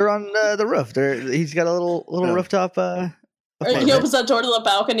on the roof. He's got a little rooftop. or he opens that door to the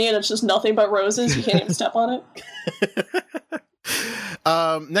balcony and it's just nothing but roses. You can't even step on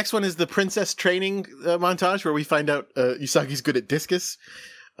it. Next one is the princess training montage where we find out Usagi's good at discus.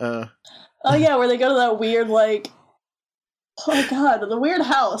 Oh yeah, where they go to that weird oh god, the weird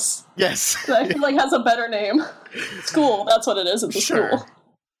house. Yes. That I feel like has a better name. School, that's what it is. It's a school.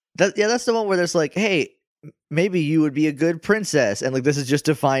 That's the one where there's like, hey, maybe you would be a good princess, and like this is just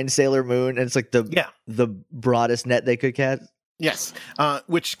to find Sailor Moon, and it's like the broadest net they could cast. Yes,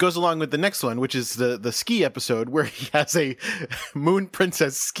 which goes along with the next one, which is the ski episode where he has a Moon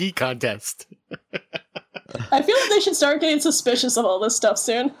Princess ski contest. I feel like they should start getting suspicious of all this stuff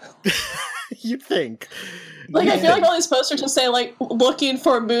soon. You'd think. I feel like all these posters just say like looking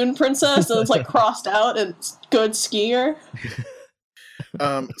for Moon Princess, and it's like crossed out and good skier.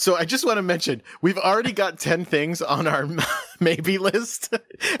 So I just want to mention we've already got 10 things on our maybe list,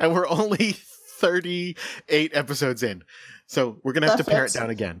 and we're only 38 episodes in. So we're gonna have to pare it down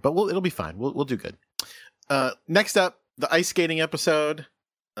again, but it'll be fine. We'll do good. Next up, the ice skating episode,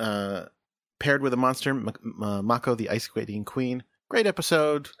 paired with a monster, Mako, the ice skating queen. Great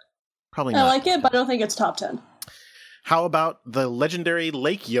episode. Probably not. I like it, but I don't think it's top 10. How about the legendary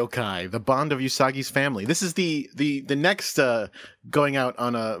lake yokai, the bond of Usagi's family? This is the next going out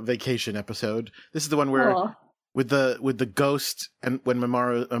on a vacation episode. This is the one where with the ghost and when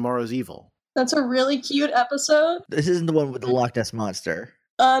Mamoru's evil. That's a really cute episode. This isn't the one with the Loch Ness Monster.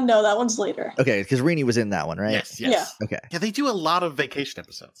 No, that one's later. Okay, because Rini was in that one, right? Yes. Yeah. Okay. Yeah, they do a lot of vacation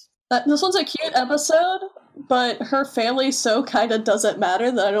episodes. This one's a cute episode, but her family so kind of doesn't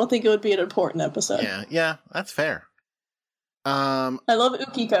matter that I don't think it would be an important episode. Yeah, that's fair. I love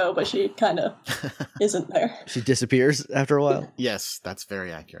Ukiko, but she kind of isn't there. She disappears after a while. Yes, that's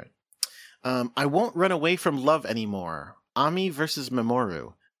very accurate. I won't run away from love anymore. Ami versus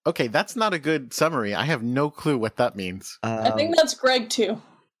Mamoru. Okay, that's not a good summary. I have no clue what that means. I think that's Greg too.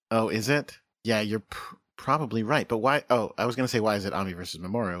 Oh, is it? Yeah, you're probably right. But why? Oh, I was going to say, why is it Ami versus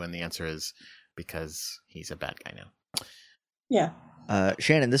Mamoru? And the answer is because he's a bad guy now. Yeah.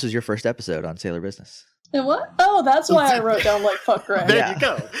 Shannon, this was your first episode on Sailor Business. And what? Oh, that's why I wrote down like fuck Greg. There Yeah. you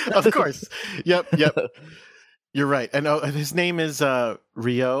go. Of course. Yep. You're right. And his name is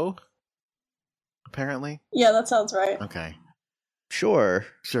Ryo, apparently. Yeah, that sounds right. Okay. Sure.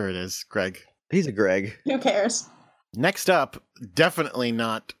 Sure it is, Greg. He's a Greg. Who cares? Next up, definitely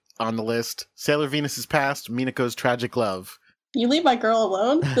not on the list, Sailor Venus's Past, Minako's Tragic Love. You leave my girl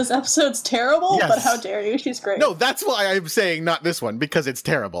alone? This episode's terrible, Yes. but how dare you? She's great. No, that's why I'm saying not this one, because it's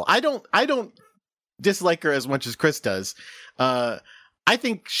terrible. I don't dislike her as much as Chris does. I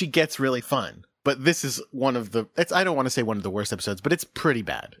think she gets really fun, but this is one of the, I don't want to say one of the worst episodes, but it's pretty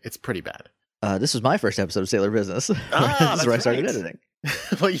bad. It's pretty bad. This was my first episode of Sailor Business. This that's is where I started right. editing.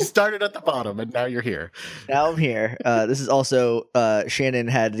 Well, you started at the bottom and now you're here. Now I'm here. This is also Shannon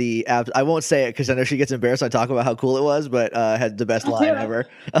had the I won't say it because I know she gets embarrassed when I talk about how cool it was, but had the best line ever.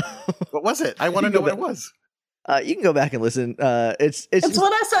 What was it? I want to know what it was. You can go back and listen. It's It's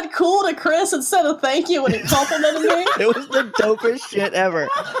when I said cool to Chris instead of thank you when he complimented me. it was the dopest shit ever.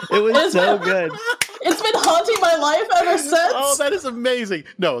 It was Is so it? good. It's been haunting my life ever since. Oh, that is amazing.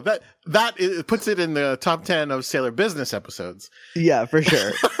 No, that puts it in the top 10 of Sailor Business episodes. Yeah, for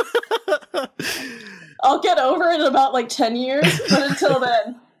sure. I'll get over it in about like 10 years, but until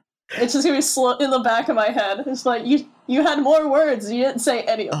then, it's just gonna be slow in the back of my head. It's like you had more words, you didn't say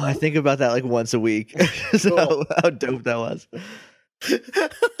any of them. I think about that like once a week. So how dope that was.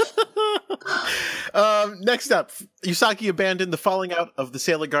 Next up, Usagi abandoned the falling out of the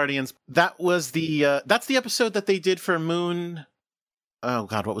Sailor Guardians. That was that's the episode that they did for Moon. Oh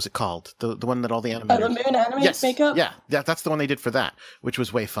God, what was it called? The one that all the animators. The Moon anime Yes, makeup. yeah, that's the one they did for that, which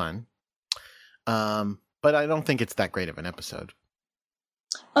was way fun. But I don't think it's that great of an episode.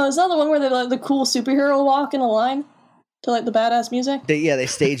 Oh, is that the one where they like the cool superhero walk in a line to like the badass music? They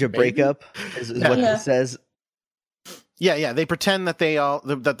stage a Maybe. breakup. Is what Yeah. it says. Yeah, they pretend that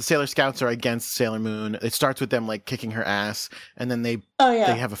that the Sailor Scouts are against Sailor Moon. It starts with them like kicking her ass, and then they Oh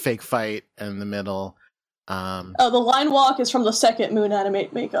yeah. have a fake fight in the middle. Oh, the line walk is from the second Moon anime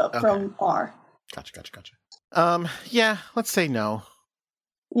makeup from R. Gotcha. Yeah, let's say no.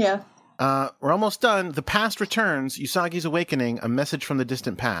 Yeah. We're almost done. The Past Returns, Usagi's Awakening, A Message from the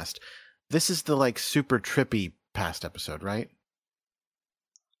Distant Past. This is the like super trippy past episode, right?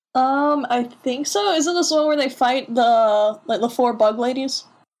 I think so. Isn't this the one where they fight the four bug ladies?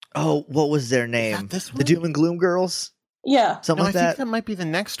 Oh, what was their name? this The one? Doom and Gloom Girls? Yeah. Something No, like I think that? that might be the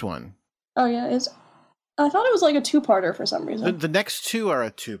next one. Oh yeah. I thought it was like a two-parter for some reason. The next two are a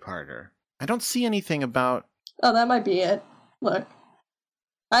two-parter. I don't see anything about. Oh, that might be it. Look,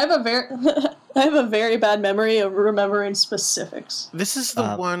 I have a very bad memory of remembering specifics. This is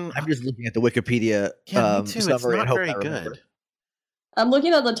the one. I'm just looking at the Wikipedia Yeah, me too. It's summary not and hope very I remember. good. I'm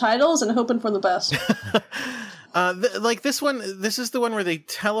looking at the titles and hoping for the best. Like this one. This is the one where they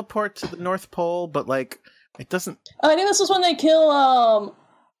teleport to the North Pole, but like it doesn't. Oh, I think this is when they kill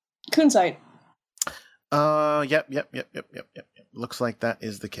Kunzite. Yep. Looks like that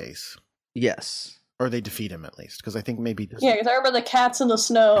is the case. Yes. Or they defeat him at least, because I think maybe Yeah, because I remember the cats in the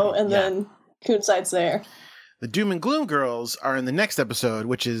snow, and Yeah. then Kunzite's there. the Doom and Gloom girls are in the next episode,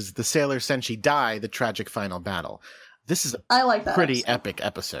 which is the Sailor Senshi Dai, the tragic final battle. This is a I like that. pretty episode. epic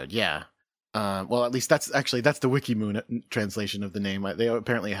episode, yeah. Well, at least that's the WikiMoon translation of the name. They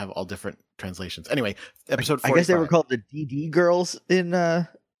apparently have all different translations. Anyway, episode 45. I guess they were called the DD Girls in the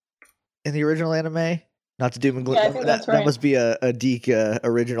original anime. Not the Doom and Gloom. Yeah, I think that's right. That must be a Deke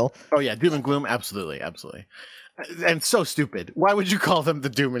original. Oh yeah, Doom and Gloom, absolutely. And so stupid. Why would you call them the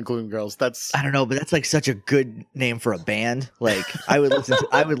Doom and Gloom girls? That's I don't know, but that's like such a good name for a band. Like I would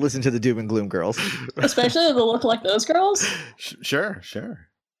listen to the Doom and Gloom Girls. Especially if they look like those girls. Sure.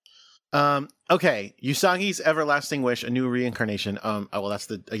 Okay, Usagi's Everlasting Wish, a new reincarnation. That's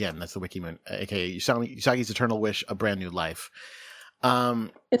the WikiMoon, aka Usagi's Eternal Wish, a brand new life.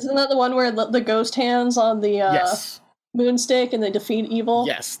 Isn't that the one where the ghost hands on the Yes. Moonstake and they defeat evil.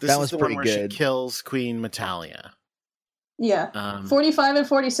 Yes, this That is was the one pretty where good. she kills Queen Metalia. Yeah. 45 and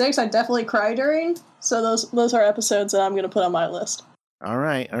 46, I definitely cry during. So those are episodes that I'm going to put on my list. All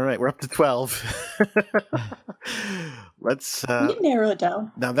right. We're up to 12. Let's You can narrow it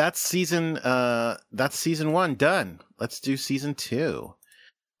down. now that's season 1 done. Let's do season 2.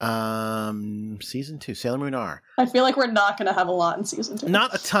 Season 2, Sailor Moon R. I feel like we're not going to have a lot in season 2.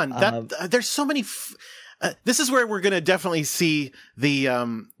 Not a ton. There's so many. This is where we're going to definitely see the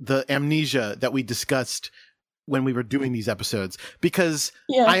amnesia that we discussed when we were doing these episodes, because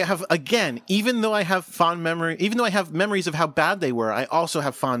I have, again, even though I have memories of how bad they were, I also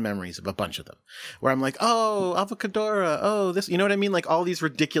have fond memories of a bunch of them where I'm like, oh, Avocadora, oh, this, you know what I mean? Like all these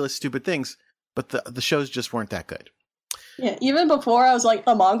ridiculous, stupid things, but the shows just weren't that good. Yeah, even before I was like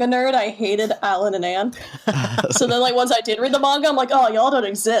a manga nerd, I hated Alan and Anne. So then like once I did read the manga, I'm like, oh, y'all don't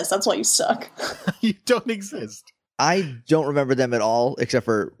exist. That's why you suck. You don't exist. I don't remember them at all, except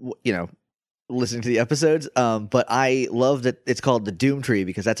for, listening to the episodes. But I love that it's called the Doom Tree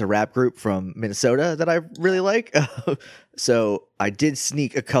because that's a rap group from Minnesota that I really like. So I did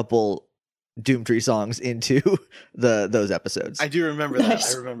sneak a couple Doom Tree songs into those episodes. I do remember Nice.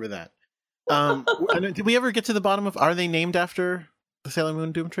 that. I remember that. And did we ever get to the bottom of, are they named after the Sailor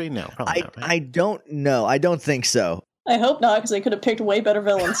Moon Doom Tree? No, probably not, right? I don't know. I don't think so. I hope not, because they could have picked way better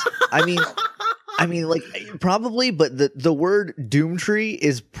villains. I mean, like probably, but the word Doom Tree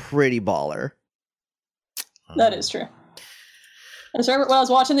is pretty baller. That is true. I remember when I was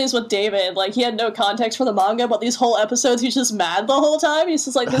watching these with David, like he had no context for the manga, but these whole episodes he's just mad the whole time. He's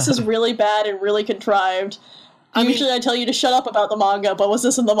just like, this is really bad and really contrived. Usually I tell you to shut up about the manga, but was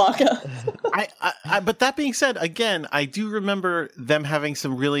this in the manga? But that being said, again, I do remember them having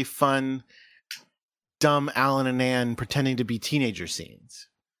some really fun, dumb Alan and Anne pretending to be teenager scenes.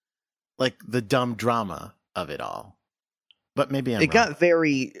 Like the dumb drama of it all. But maybe I'm wrong. Got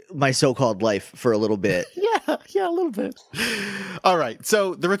very My So-Called Life for a little bit. Yeah, a little bit. All right,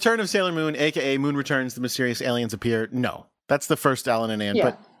 so the return of Sailor Moon, a.k.a. Moon Returns, the mysterious aliens appear. No, that's the first Alan and Anne,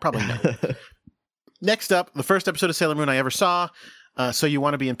 but probably no. Next up, the first episode of Sailor Moon I ever saw. So You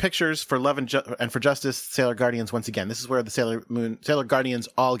Want to Be in Pictures, For Love and for Justice, Sailor Guardians once again. This is where the Sailor Guardians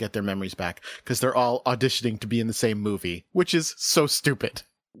all get their memories back because they're all auditioning to be in the same movie, which is so stupid.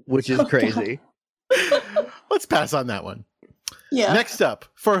 Which is crazy. Let's pass on that one. Yeah. Next up,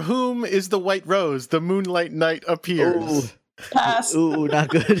 For Whom is the White Rose? The Moonlight Knight appears. Ooh. Pass. Ooh, not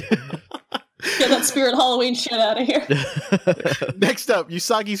good. Get that Spirit Halloween shit out of here. Next up,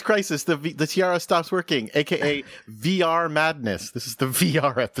 Usagi's Crisis. The tiara stops working, aka VR Madness. This is the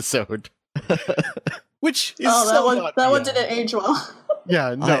VR episode, which is that one didn't age well.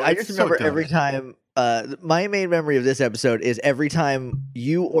 Yeah, no, I just remember every time. My main memory of this episode is every time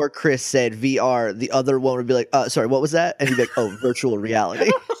you or Chris said VR, the other one would be like, "Sorry, what was that?" And he'd be like, "Oh, virtual reality."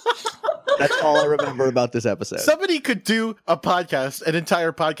 That's all I remember about this episode. Somebody could do a podcast, an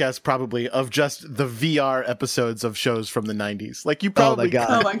entire podcast probably, of just the VR episodes of shows from the 90s. Like you probably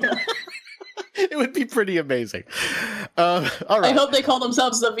Oh my god. It would be pretty amazing. All right. I hope they call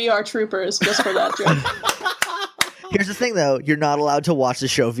themselves the VR Troopers just for that joke. Here's the thing, though. You're not allowed to watch the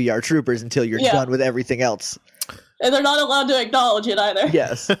show VR Troopers until you're done with everything else. And they're not allowed to acknowledge it either.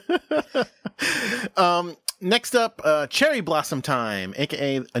 Yes. Next up, Cherry Blossom Time,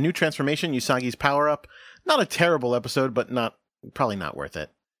 aka a new transformation, Usagi's power up. Not a terrible episode, but probably not worth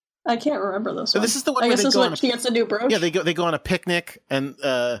it. I can't remember this one. This is the one I where guess they this go one on she gets a new brooch. Yeah, they go on a picnic and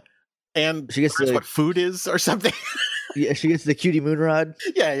she gets what food is or something. Yeah, she gets the cutie moonrod.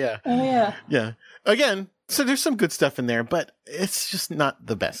 Yeah. Oh yeah. Yeah. Again, so there's some good stuff in there, but it's just not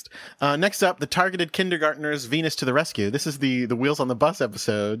the best. Next up, the Targeted Kindergartners, Venus to the Rescue. This is the Wheels on the Bus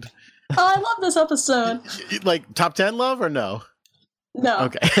episode. Oh, I love this episode. Like top 10 love or no? No.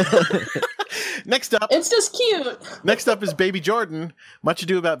 Okay. Next up, it's just cute. Next up is Baby Jordan, Much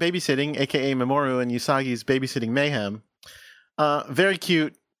Ado About Babysitting, aka Mamoru and Usagi's Babysitting Mayhem. Very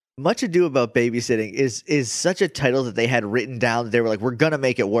cute. Much Ado About Babysitting is such a title that they had written down. They were like, we're going to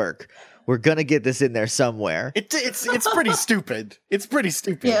make it work. We're going to get this in there somewhere. It's pretty stupid. It's pretty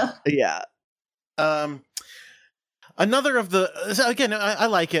stupid. Yeah. Yeah. Another of the, again, I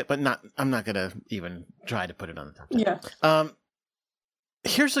like it, but I'm not going to even try to put it on the top 10. Yeah.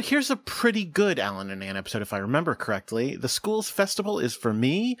 Here's a pretty good Alan and Anne episode, if I remember correctly. The School's Festival is, for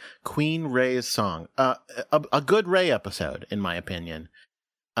me, Queen Ray's song. A good Ray episode, in my opinion.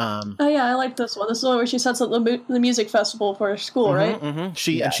 Oh yeah, I like this one. This is the one where she sets up the music festival for her school, right? Mm-hmm.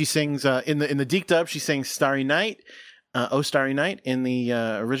 She sings in the Deke dub. She sings Starry Night, Oh Starry Night. In the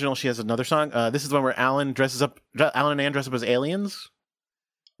original, she has another song. This is the one where Alan and Anne dress up as aliens.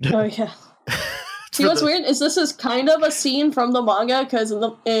 Oh yeah. See, what's weird is this is kind of a scene from the manga, because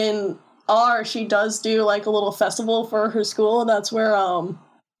in R, she does do, like, a little festival for her school, and that's where, who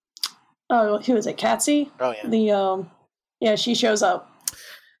is it, Katzy? Oh, yeah. Yeah, she shows up.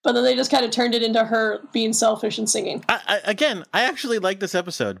 But then they just kind of turned it into her being selfish and singing. I actually like this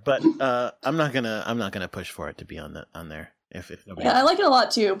episode, but I'm not gonna push for it to be on there. If nobody Yeah, I like it a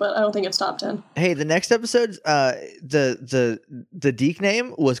lot too, but I don't think it's top 10. Hey, the next episode, the Deke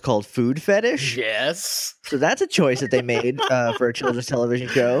name was called Food Fetish. Yes. So that's a choice that they made for a children's television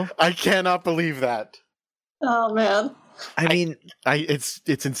show. I cannot believe that. Oh man. I mean,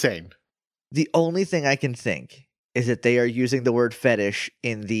 it's insane. The only thing I can think is that they are using the word fetish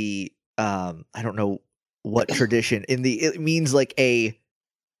in the I don't know what tradition. It means like an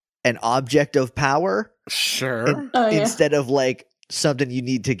object of power. Sure. Instead of like something you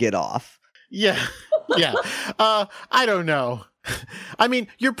need to get off. Yeah. Yeah. I don't know. I mean,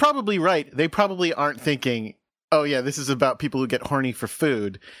 you're probably right. They probably aren't thinking, oh yeah, this is about people who get horny for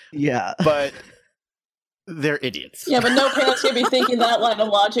food. Yeah. But they're idiots. Yeah, but no parents can be thinking that line of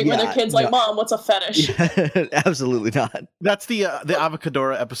logic when their kid's like, Mom, what's a fetish? Yeah, absolutely not. That's the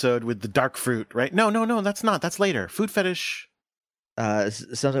Avocadora episode with the dark fruit, right? No, that's not. That's later. Food fetish.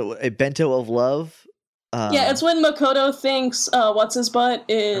 Something, a bento of love. Yeah, it's when Makoto thinks what's his butt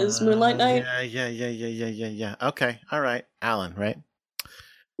is Moonlight Knight. Yeah. Okay, all right. Alan, right?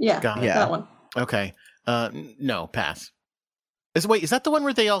 Yeah, Got it. That one. Okay. No, pass. Is that the one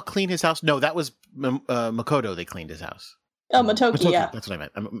where they all clean his house? No, that was Makoto. They cleaned his house. Oh, Motoki, yeah. That's what I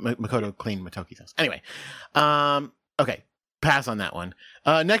meant. Makoto cleaned Motoki's house. Anyway, okay, pass on that one.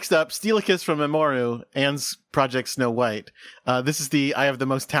 Next up, Steal a Kiss from Mamoru, Anne's Project Snow White. This is the I Have the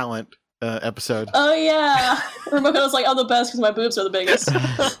Most Talent episode. Oh, yeah. Where Makoto's like, I'm the best because my boobs are the biggest.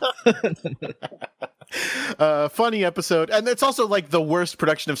 Funny episode. And it's also like the worst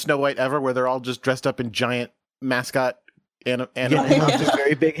production of Snow White ever, where they're all just dressed up in giant mascot animals. With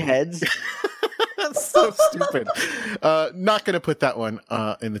very big heads. That's so stupid. Not going to put that one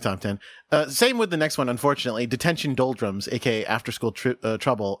in the top 10. Same with the next one, unfortunately. Detention Doldrums, aka After School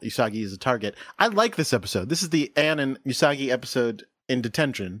Trouble. Usagi is a target. I like this episode. This is the Anne and Usagi episode in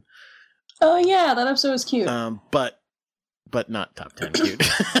detention. Oh, yeah, that episode was cute. But not top 10 cute.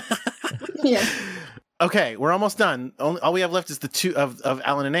 Yeah. Okay, we're almost done. All we have left is the two of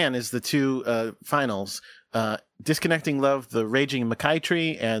Alan and Anne is the two finals. Disconnecting Love, The Raging Makai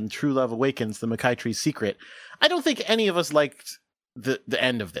Tree, and True Love Awakens, The Makai Tree's Secret. I don't think any of us liked the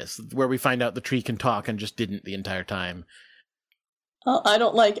end of this, where we find out the tree can talk and just didn't the entire time. I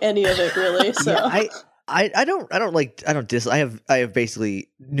don't like any of it, really. So yeah, I have basically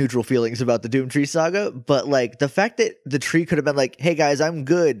neutral feelings about the Doom Tree Saga, but like the fact that the tree could have been like, "Hey guys, I'm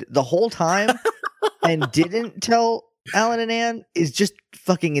good" the whole time and didn't tell Alan and Anne is just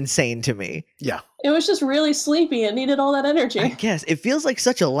fucking insane to me. Yeah. It was just really sleepy and needed all that energy. I guess it feels like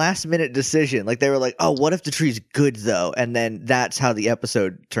such a last minute decision. Like they were like, "Oh, what if the tree's good though?" And then that's how the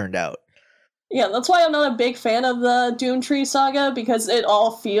episode turned out. Yeah, that's why I'm not a big fan of the Doom Tree Saga, because it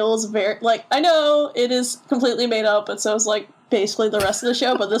all feels very, like, I know it is completely made up, and so it's, like, basically the rest of the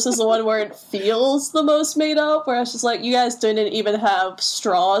show, but this is the one where it feels the most made up, where it's just like, you guys didn't even have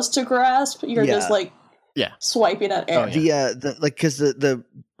straws to grasp, you're just, like, swiping at air. Oh, yeah. Because the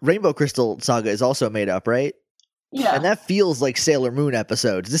Rainbow Crystal Saga is also made up, right? Yeah. And that feels like Sailor Moon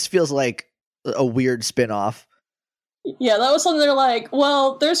episodes. This feels like a weird spin-off. Yeah, that was something they're like,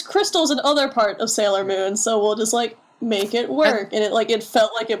 well, there's crystals in other part of Sailor Moon, so we'll just, like, make it work. And it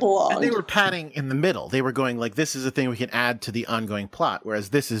felt like it belonged. And they were padding in the middle. They were going like, this is a thing we can add to the ongoing plot, whereas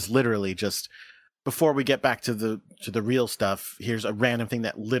this is literally just, before we get back to the real stuff, here's a random thing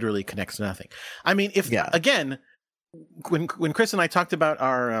that literally connects to nothing. I mean, again, when Chris and I talked about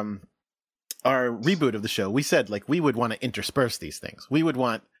our reboot of the show, we said, like, we would want to intersperse these things. We would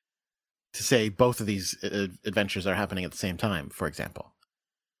want to say both of these adventures are happening at the same time, for example.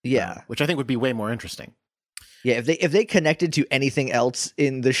 Yeah. Which I think would be way more interesting. Yeah, if they connected to anything else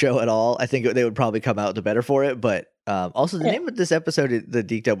in the show at all, I think they would probably come out the better for it. But also the name of this episode, the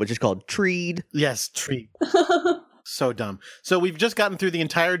Deek Dub, which is called Treed. Yes, Treed. So dumb. So we've just gotten through the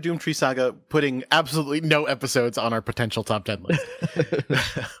entire Doom Tree Saga, putting absolutely no episodes on our potential top 10 list.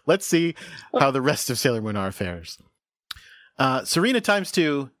 Let's see how the rest of Sailor Moon R fares. Serena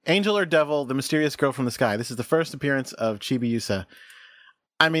 ×2, Angel or Devil, The Mysterious Girl from the Sky. This is the first appearance of Chibi Yusa.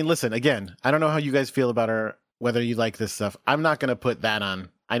 I mean, listen, again, I don't know how you guys feel about her, whether you like this stuff. I'm not going to put that on.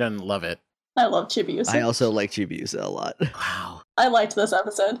 I don't love it. I love Chibi Yusa. I also like Chibi Yusa a lot. Wow. I liked this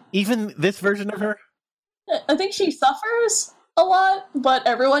episode. Even this version of her? I think she suffers a lot, but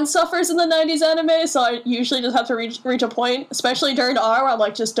everyone suffers in the 90s anime, so I usually just have to reach a point, especially during R, where I'm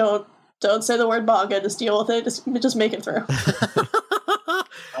like, just don't Don't say the word manga. Just deal with it. Just make it through.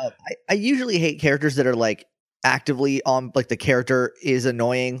 I usually hate characters that are like actively on, like the character is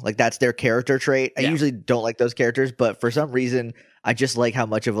annoying, like that's their character trait. I usually don't like those characters, but for some reason I just like how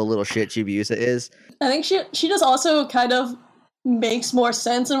much of a little shit Chibiusa is. I think she just also kind of makes more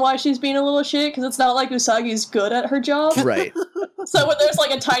sense in why she's being a little shit, because it's not like Usagi's good at her job. Right. So when there's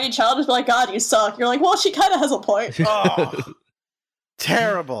like a tiny child just be like, God, you suck, you're like, well, she kind of has a point. Oh,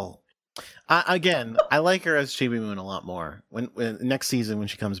 terrible. Again, I like her as Chibi Moon a lot more. When next season, when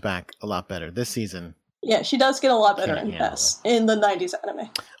she comes back, a lot better. This season, yeah, she does get a lot better Can't in handle S in the 90s anime.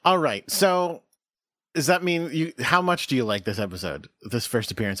 all right. So, does that mean how much do you like this episode? This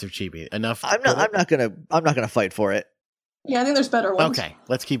first appearance of Chibi? Enough? I'm not gonna fight for it. Yeah, I think there's better ones. Okay,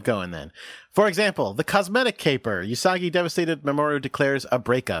 let's keep going then. For example, the cosmetic caper. Usagi, devastated, Mamoru declares a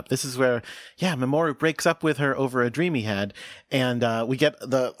breakup. This is where, Mamoru breaks up with her over a dream he had, and we get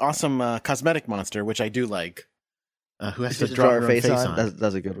the awesome cosmetic monster, which I do like, who has to Just draw her her face face on. on.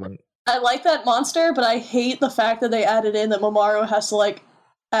 That's a good one. I like that monster, but I hate the fact that they added in that Mamoru has to like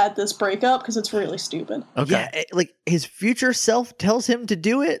add this breakup because it's really stupid. Okay. Yeah, like his future self tells him to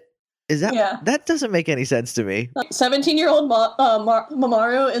do it. Is that that doesn't make any sense to me? 17-year-old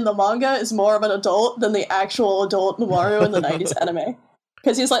Mamoru in the manga is more of an adult than the actual adult Mamoru in the 90s anime.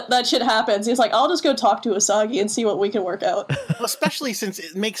 Because he's like, that shit happens. He's like, I'll just go talk to Usagi and see what we can work out. Well, especially since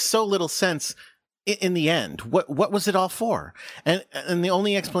it makes so little sense in the end. What was it all for? And the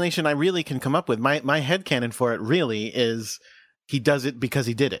only explanation I really can come up with, my headcanon for it really is he does it because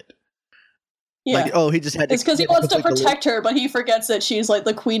he did it. Yeah. Like, he just had to. It's because he wants to protect her, but he forgets that she's like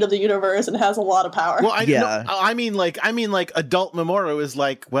the queen of the universe and has a lot of power. Well, I mean like adult Mamoru is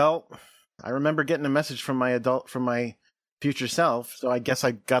like, well, I remember getting a message from my future self, so I guess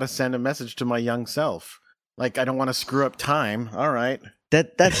I gotta send a message to my young self. Like, I don't want to screw up time. All right.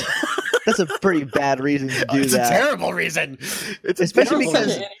 That's a pretty bad reason to do it's that. It's a terrible reason. Especially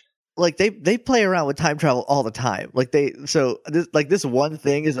because like they play around with time travel all the time. Like this one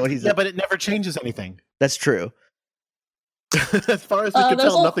thing is what he's. Yeah, but it never changes anything. That's true. As far as we can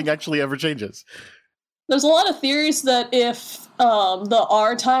tell, nothing actually ever changes. There's a lot of theories that if the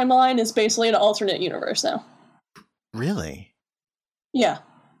R timeline is basically an alternate universe now. Really? Yeah.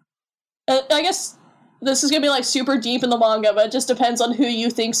 I guess this is going to be like super deep in the manga, but it just depends on who you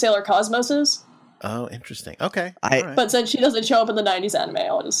think Sailor Cosmos is. Oh, interesting. Okay. Right. But since she doesn't show up in the 90s anime,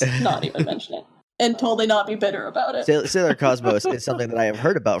 I'll just not even mention it. And totally not be bitter about it. Sailor Cosmos is something that I have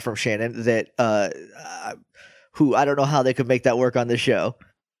heard about from Shannon that who I don't know how they could make that work on this show.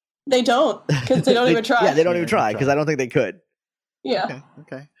 They don't, because they don't even try. Yeah, they don't even try, because I don't think they could. Yeah.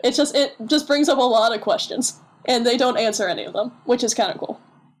 Okay. It just brings up a lot of questions, and they don't answer any of them, which is kind of cool.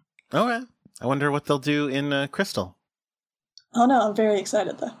 All right. I wonder what they'll do in Crystal. Oh no, I'm very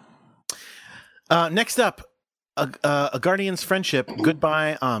excited though. Next up, a Guardian's Friendship.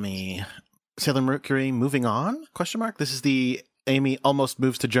 Goodbye, Ami. Sailor Mercury moving on? ? This is the Amy almost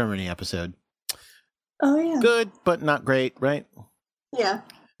moves to Germany episode. Oh yeah. Good, but not great, right? Yeah.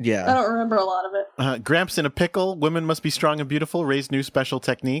 Yeah. I don't remember a lot of it. Gramps in a pickle. Women must be strong and beautiful. Raise new special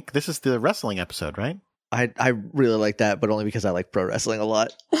technique. This is the wrestling episode, right? I really like that, but only because I like pro wrestling a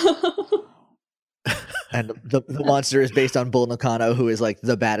lot. And the monster is based on Bull Nakano, who is like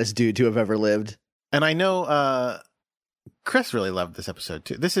the baddest dude to have ever lived. And I know Chris really loved this episode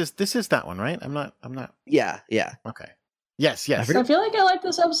too. This is that one, right? I'm not. Yeah. Okay. Yes. I feel like I like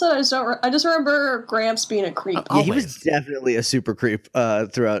this episode. I just remember Gramps being a creep. Yeah, he was definitely a super creep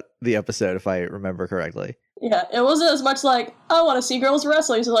throughout the episode, if I remember correctly. Yeah, it wasn't as much like, I want to see girls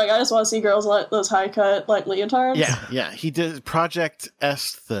wrestle. He's like, I just want to see girls like those high cut like leotards. Yeah. He did Project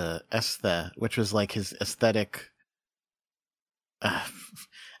Esthe, which was like his aesthetic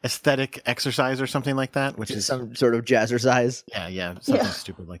exercise or something like that, which is some sort of jazzercise. Yeah, something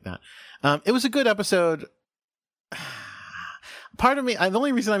stupid like that. It was a good episode. Part of me, the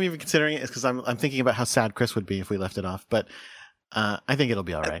only reason I'm even considering it is because I'm thinking about how sad Chris would be if we left it off, but I think it'll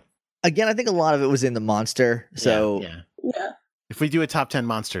be all right. Again, I think a lot of it was in the monster, so yeah. If we do a top 10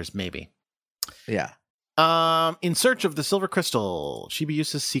 monsters, maybe. Yeah. In search of the silver crystal,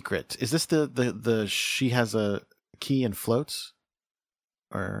 Chibiusa's secret. Is this the she has a key and floats?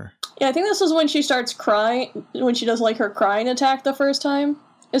 Or yeah, I think this is when she starts crying, when she does like her crying attack the first time.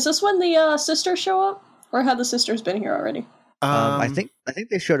 Is this when the sisters show up, or had the sisters been here already? I think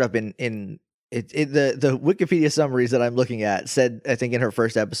they showed up in the Wikipedia summaries that I'm looking at said, I think in her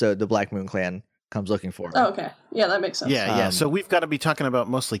first episode, the Black Moon Clan comes looking for her. Oh, okay. Yeah, that makes sense. Yeah. So we've got to be talking about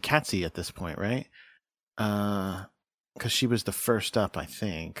mostly Katsi at this point, right? Because she was the first up, I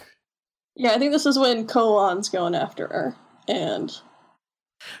think. Yeah, I think this is when Koan's going after her, and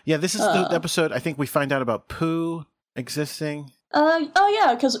Yeah, this is the episode I think we find out about Pooh existing. Oh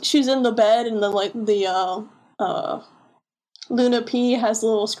yeah, because she's in the bed and then like the Luna P has the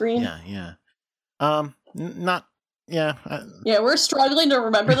little screen. Yeah. Not. Yeah. Yeah, we're struggling to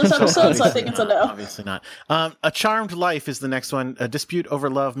remember this episode, so I think it's a no. Obviously not. A Charmed Life is the next one. A dispute over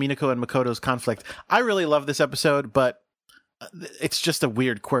love, Minako and Makoto's conflict. I really love this episode, but it's just a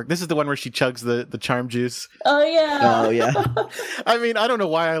weird quirk. This is the one where she chugs the charm juice. Oh yeah. Oh yeah. I mean, I don't know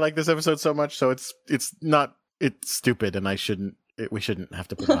why I like this episode so much. So it's stupid, and we shouldn't have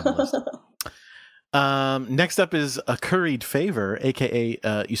to put it on the list. Next up is A Curried Favor, aka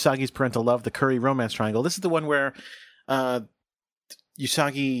Usagi's Parental Love, the Curry romance triangle. This is the one where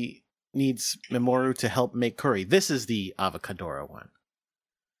Usagi needs Memoru to help make curry. This is the Avocadora one.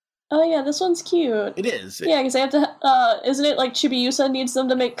 Oh yeah, this one's cute. It is. Yeah, because they have to. Isn't it like Chibiusa needs them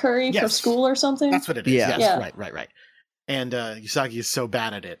to make curry for school or something? That's what it is. Yeah. Yes, right. And Usagi is so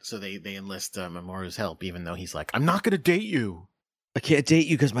bad at it, so they enlist Memoru's help, even though he's like, "I'm not going to date you. I can't date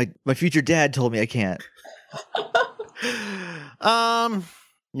you because my future dad told me I can't."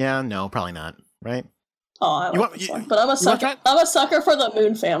 Yeah, no, probably not. Right? Oh, I like this one. But I'm a sucker for the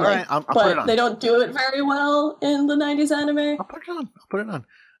Moon family. All right, I'll put it on. They don't do it very well in the 90s anime. I'll put it on.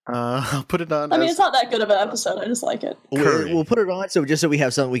 I'll put it on. I mean, it's not that good of an episode. I just like it. We'll put it on so we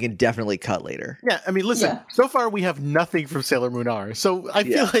have something we can definitely cut later. Yeah, I mean, listen. Yeah. So far, we have nothing from Sailor Moon R, so I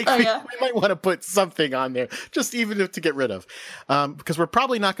feel like we might want to put something on there, just even to get rid of, because we're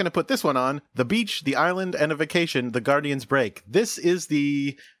probably not going to put this one on. The beach, the island, and a vacation. The Guardian's break. This is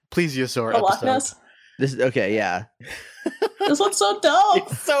the Plesiosaur episode. This is okay. Yeah. This one's so dumb.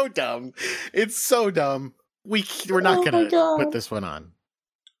 It's so dumb. We're not going to put this one on.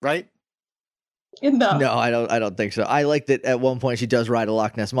 Right? No, I don't think so. I like that at one point she does ride a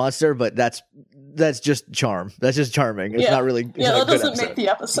Loch Ness monster, but that's just charm. That's just charming. It's not really. That doesn't make the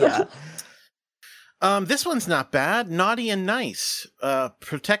episode. Yeah. This one's not bad. Naughty and Nice.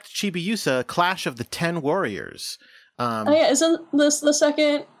 Protect Chibiusa. Clash of the 10 Warriors. Isn't this the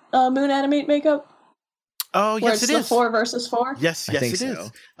second Moon Animate makeup? Oh, yes, it is. 4 versus 4? Yes, it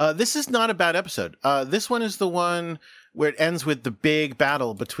is. This is not a bad episode. This one is the one where it ends with the big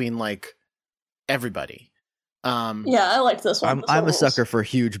battle between, like, everybody. Yeah, I like this one. I'm a sucker for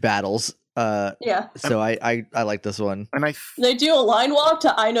huge battles. Yeah. So I like this one. And they do a line walk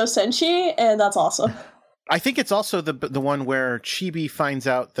to Aino Senshi, and that's awesome. I think it's also the one where Chibi finds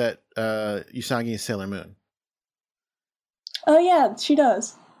out that Usagi is Sailor Moon. Oh, yeah, she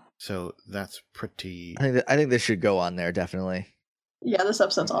does. So that's pretty. I think this should go on there, definitely. Yeah, this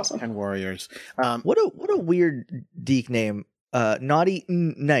episode's awesome. 10 Warriors. What a weird Deke name. Naughty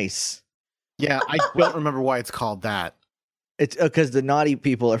Nice. Yeah, I don't remember why it's called that. It's because the naughty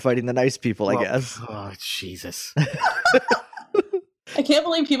people are fighting the nice people, I guess. Oh, Jesus. I can't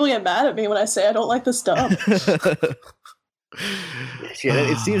believe people get mad at me when I say I don't like this stuff.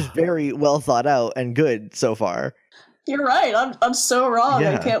 It seems very well thought out and good so far. You're right. I'm so wrong.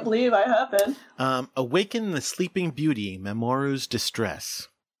 Yeah. I can't believe I have been. Awaken the Sleeping Beauty, Memoru's Distress.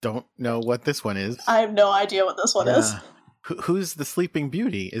 Don't know what this one is. I have no idea what this one is. Who's the Sleeping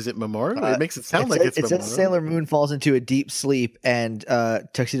Beauty? Is it Memoru? It makes it sound like it's Memoru. It says Sailor Moon falls into a deep sleep and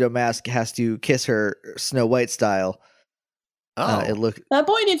Tuxedo Mask has to kiss her Snow White style. Oh. That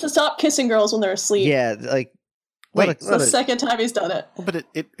boy needs to stop kissing girls when they're asleep. Yeah, like... It's the second time he's done it. But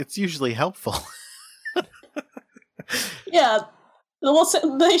it's usually helpful. Yeah, well,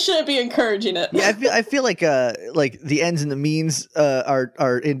 they shouldn't be encouraging it. Yeah, I feel like the ends and the means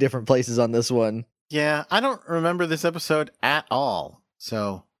are in different places on this one. Yeah, I don't remember this episode at all.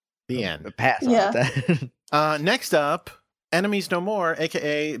 So the end. Pass on that. Next up, Enemies No More,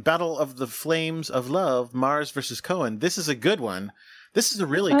 aka Battle of the Flames of Love, Mars versus Cohen. This is a good one. This is a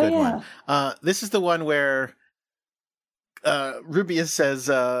really good one. This is the one where Rubius says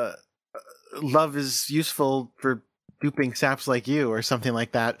love is useful for duping saps like you or something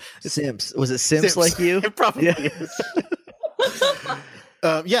like that. Simps. Was it Simps like you? It probably is.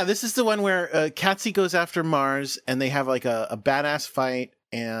 This is the one where Katsi goes after Mars and they have like a badass fight,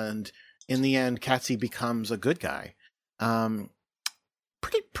 and in the end Katsi becomes a good guy.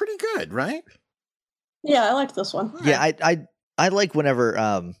 Pretty good, right? Yeah, I like this one. Yeah, I like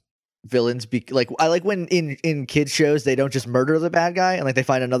whenever villains I like when in kids shows they don't just murder the bad guy and like they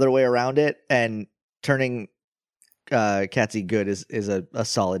find another way around it, and turning Katsi good is a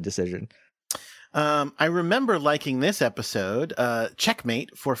solid decision. I remember liking this episode,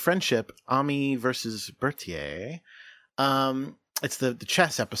 Checkmate for Friendship, Ami versus Berthier. It's the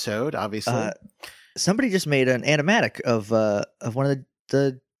chess episode, obviously. Somebody just made an animatic of one of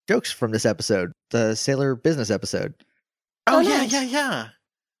the jokes from this episode, the Sailor Business episode. Oh, nice. Yeah.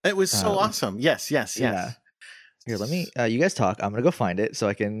 It was so Um, awesome. Yes. Yeah. Here, let me. You guys talk. I'm gonna go find it so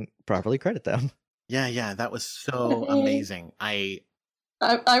I can properly credit them. Yeah. That was so amazing. I'm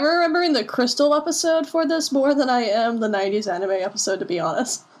remembering the Crystal episode for this more than I am the 90s anime episode, to be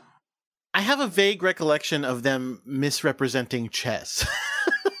honest. I have a vague recollection of them misrepresenting chess.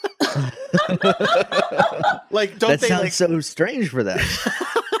 Like, don't That they sounds like? so strange for them.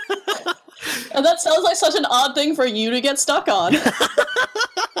 And that sounds like such an odd thing for you to get stuck on.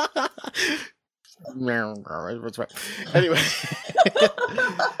 Anyway,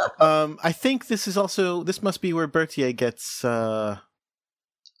 I think this must be where Berthier gets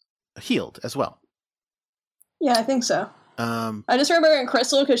healed as well. Yeah, I think so. Um, I just remember in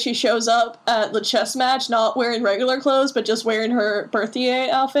Crystal because she shows up at the chess match not wearing regular clothes, but just wearing her Berthier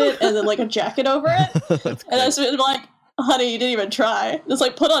outfit and then like a jacket over it. And I was like, honey, you didn't even try. Just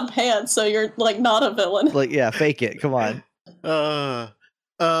like put on pants so you're like not a villain. Like, yeah, fake it. Come on.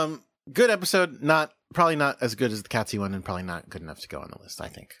 good episode. Probably not as good as the Catsy one, and probably not good enough to go on the list, I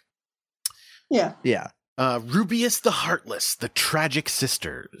think. Yeah. Yeah. Rubius the Heartless, the Tragic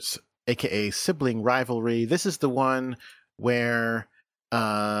Sisters, aka sibling rivalry. This is the one where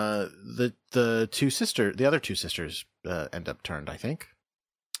the other two sisters end up turned, I think.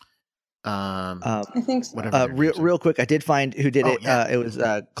 I think so. Whatever. Real quick, I did find who did it. Yeah. It was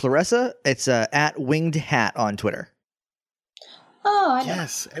Clarissa. It's at Winged Hat on Twitter. Oh, I know.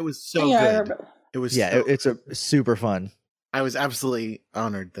 Yes, it was so Yeah, I good. remember. It was It's a super fun. I was absolutely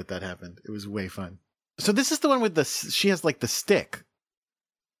honored that happened. It was way fun. So this is the one with she has like the stick,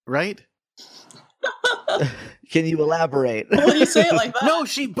 right? Can you elaborate? When you say it like that. No,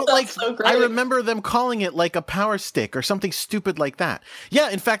 but like, so great. I remember them calling it like a power stick or something stupid like that. Yeah,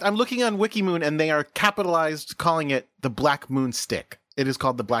 in fact, I'm looking on Wikimoon and they are capitalized calling it the Black Moon Stick. It is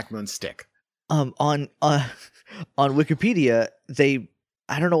called the Black Moon Stick. On Wikipedia,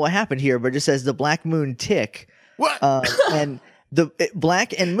 I don't know what happened here, but it just says the Black Moon Tick. What? And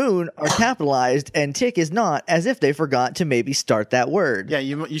Black and Moon are capitalized and Tick is not, as if they forgot to maybe start that word. Yeah,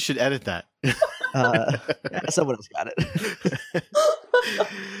 you should edit that. Someone else got it.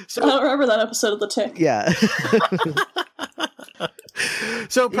 I don't remember that episode of The Tick. Yeah.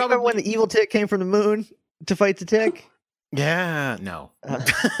 So You probably remember when the evil Tick came from the moon to fight the Tick? Yeah, no.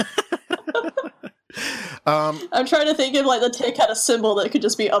 I'm trying to think if like the Tick had a symbol that could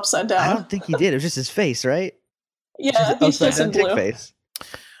just be upside I down. don't think he did. It was just his face, right? Yeah, he's just in Tick blue. face.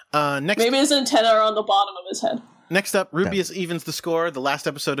 Next Maybe his antenna are on the bottom of his head. Next up, Rubius evens the score. The last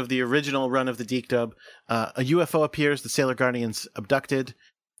episode of the original run of the Deke Dub. A UFO appears. The Sailor Guardians abducted.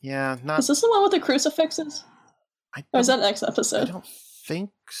 Yeah, not. Is this the one with the crucifixes? Or is that next I episode? don't think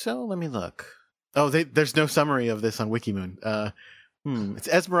so. Let me look. Oh, there's no summary of this on Wikimoon. It's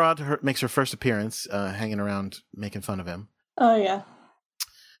Esmeralda makes her first appearance, hanging around, making fun of him. Oh yeah.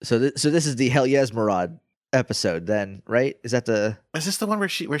 So this is the Hell Yesmerod episode then, right? Is that the... Is this the one where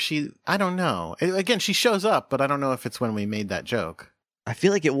she? I don't know. Again, she shows up, but I don't know if it's when we made that joke. I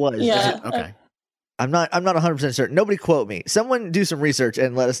feel like it was. Yeah. Is it? Okay. I'm not 100% certain. Nobody quote me. Someone do some research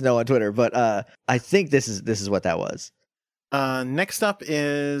and let us know on Twitter, but I think this is what that was. Next up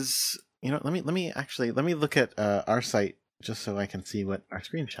is, let me look at our site just so I can see what our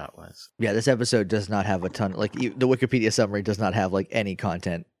screenshot was. Yeah, this episode does not have a ton, like the Wikipedia summary does not have like any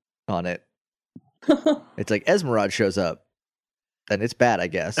content on it. It's like Esmeralda shows up and it's bad, I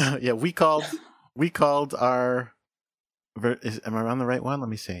guess. Yeah, we called our. Am I on the right one? Let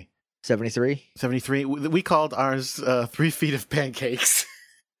me see. 73. 73. We called ours 3 feet of pancakes.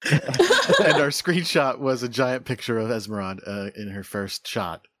 And our screenshot was a giant picture of Esmeralda in her first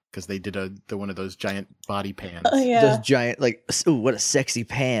shot because they did one of those giant body pans. Oh yeah. Those giant, like, ooh, what a sexy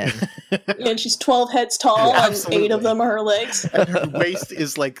pan. And she's 12 heads tall, and Absolutely. 8 of them are her legs. And her waist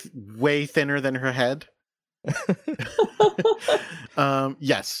is like way thinner than her head.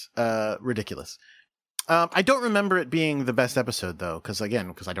 Yes, ridiculous. I don't remember it being the best episode though, because I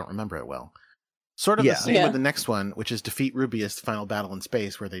don't remember it well. Sort of Yeah. the same Yeah. with the next one, which is defeat Rubius, final battle in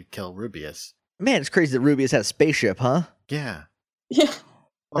space, where they kill Rubius. Man, it's crazy that Rubius had a spaceship, huh? Yeah. Yeah.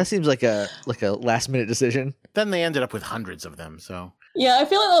 That seems like a last minute decision. Then they ended up with hundreds of them. So Yeah, I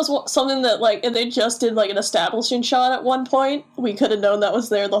feel like that was something that, like, if they just did, like, an establishing shot at one point, we could have known that was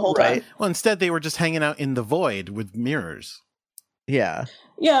there the whole Right. time. well, instead they were just hanging out in the void with mirrors. Yeah.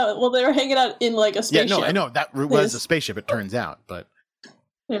 Yeah, well, they were hanging out in, like, a spaceship. Yeah, no, I know that was a spaceship. It turns out, but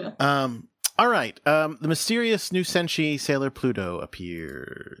Yeah. all right. The mysterious new Senshi Sailor Pluto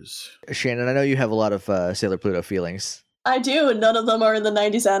appears. Shannon, I know you have a lot of Sailor Pluto feelings. I do, and none of them are in the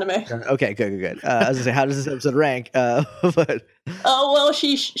 90s anime. Okay, good. I was gonna say, how does this episode rank? But Oh, well,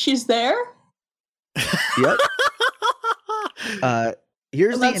 she's there? yep.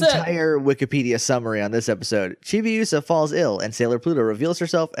 Here's And the that's it. entire Wikipedia summary on this episode. Chibiusa falls ill, and Sailor Pluto reveals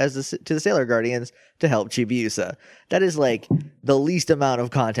herself to the Sailor Guardians to help Chibiusa. That is like the least amount of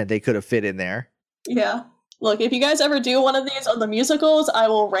content they could have fit in there. Yeah. Look, if you guys ever do one of these on the musicals, I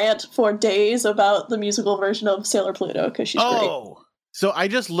will rant for days about the musical version of Sailor Pluto because she's great. Oh, so I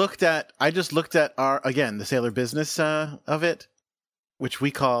just looked at the Sailor business of it, which we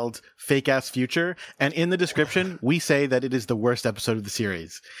called Fake Ass Future, and in the description we say that it is the worst episode of the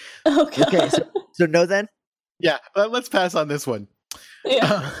series. Oh, God. Okay, so no then? Yeah, let's pass on this one.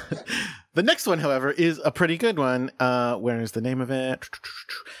 Yeah. The next one, however, is a pretty good one. Where is the name of it?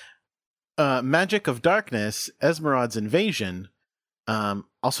 Magic of Darkness, Esmerod's Invasion,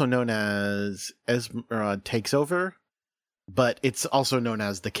 also known as Esmerod Takes Over, but it's also known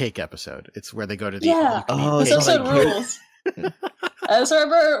as the cake episode. It's where they go to the Yeah. Oh, This it's episode like- rules. I just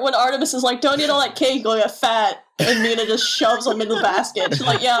remember when Artemis is like, don't eat all that cake, you'll get fat. And Mina just shoves them in the basket. She's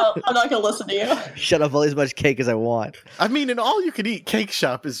like, yeah, I'm not going to listen to you. Shut up, I'll eat as much cake as I want. I mean, an all-you-can-eat cake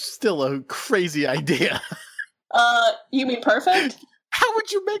shop is still a crazy idea. You mean perfect? How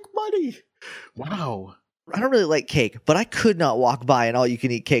would you make money? Wow. I don't really like cake, but I could not walk by an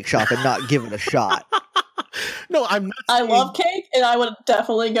all-you-can-eat cake shop and not give it a shot. No, I'm not. I saying- love cake, and I would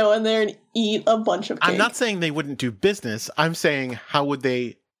definitely go in there and eat a bunch of cake. I'm not saying they wouldn't do business. I'm saying how would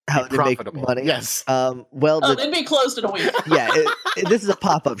they How be they make profitable? money? Yes. Well, Oh, they'd be closed in a week. yeah, this is a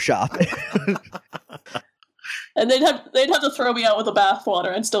pop-up shop. And they'd have to throw me out with a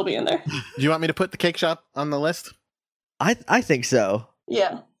bathwater and still be in there. Do you want me to put the cake shop on the list? I think so.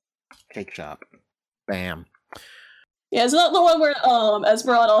 Yeah. Cake shop. Bam. Yeah, isn't that the one where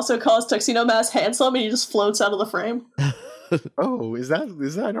Esmeralda also calls Tuxedo Mask handsome and he just floats out of the frame? Oh, is that?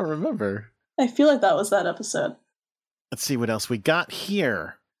 I don't remember. I feel like that was that episode. Let's see what else we got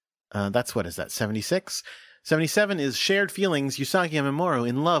here. That's what is that? 76? 77 is Shared Feelings, Usagi and Mamoru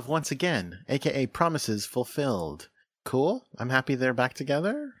in love once again, aka Promises Fulfilled. Cool. I'm happy they're back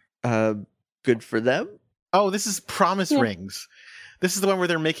together. Good for them. Oh, this is Promise Yeah. Rings. This is the one where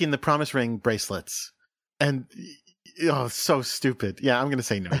they're making the Promise Ring bracelets. And, oh, so stupid. Yeah, I'm going to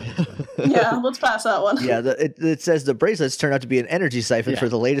say no. Yeah, let's pass that one. Yeah, it says the bracelets turn out to be an energy siphon Yeah. for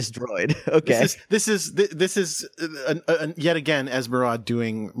the latest droid. Okay. This is yet again Esmeralda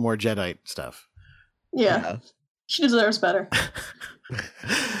doing more Jedi stuff. Yeah. She deserves better.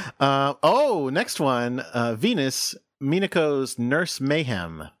 Next one, Venus, Minako's Nurse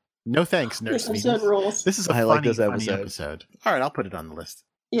Mayhem. No thanks, Nurse This Venus. episode rules. This is a I funny, like this funny episode. episode. All right, I'll put it on the list.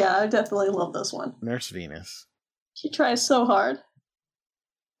 Yeah, I definitely love this one. Nurse Venus. She tries so hard.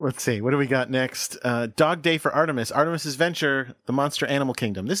 Let's see. What do we got next? Dog Day for Artemis. Artemis's Venture, the Monster Animal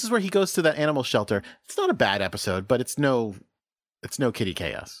Kingdom. This is where he goes to that animal shelter. It's not a bad episode, but it's no kitty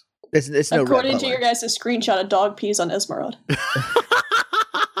chaos. It's no According Red to Butler. your guys' screenshot, a dog pees on Esmeralda.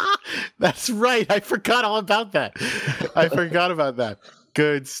 That's right. I forgot all about that. I forgot about that.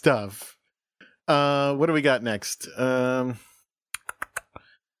 Good stuff. What do we got next?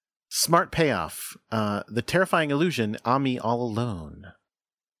 Smart Payoff. The Terrifying Illusion, Ami All Alone.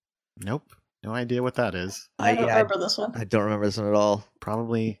 Nope. No idea what that is. I don't remember this one. I don't remember this one at all.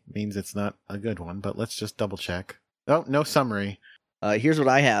 Probably means it's not a good one, but let's just double check. Oh, no summary. Here's what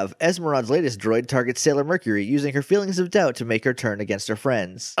I have. Esmeralda's latest droid targets Sailor Mercury, using her feelings of doubt to make her turn against her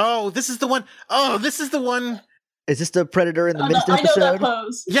friends. Oh, this is the one. Oh, this is the one. Is this the Predator in the Oh, no, Mist I know that episode?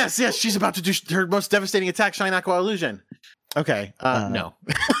 pose. Yes, she's about to do her most devastating attack, Shine Aqua Illusion. Okay, no.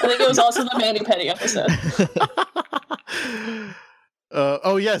 I think it was also the Mandy Petty episode.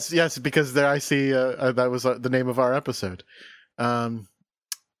 Oh yes, because there I see that was the name of our episode.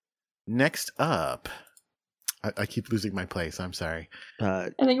 Next up, I keep losing my place. I'm sorry. I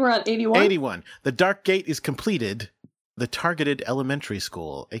think we're on 81. 81. The Dark Gate is completed. The Targeted Elementary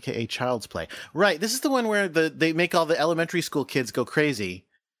School, aka Child's Play. Right. This is the one where they make all the elementary school kids go crazy.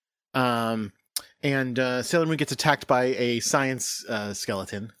 And Sailor Moon gets attacked by a science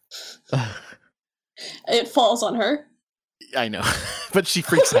skeleton. It falls on her. I know, but she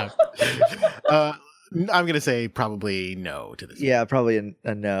freaks out. I'm gonna say probably no to this. Yeah, probably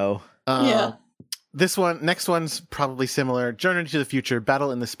a no. Yeah. This one, next one's probably similar. Journey to the Future,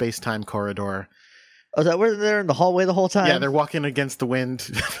 Battle in the Space-Time Corridor. Oh, is that where they're in the hallway the whole time? Yeah, they're walking against the wind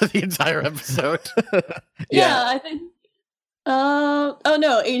for the entire episode. Yeah, I think. Oh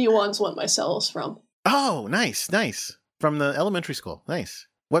no, 81's what my cell is from. Oh, nice. From the elementary school. Nice.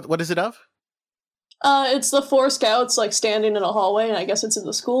 What is it of? It's the 4 scouts like standing in a hallway, and I guess it's in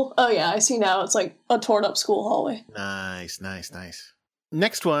the school. Oh yeah, I see now. It's like a torn up school hallway. Nice.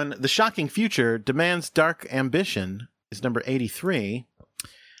 Next one, The Shocking Future Demands Dark Ambition is number 83.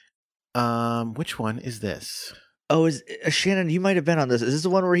 Which one is this? Oh, is Shannon? You might have been on this. Is this the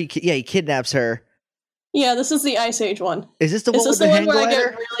one where he kidnaps her? Yeah, this is the Ice Age one. Is this the Is one this with the the one hang where I glider?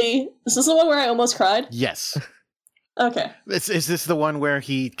 get really? Is this the one where I almost cried? Yes. Okay. Is this the one where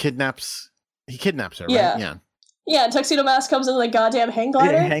he kidnaps her, Yeah. right? Yeah. Yeah, Tuxedo Mask comes in the goddamn hang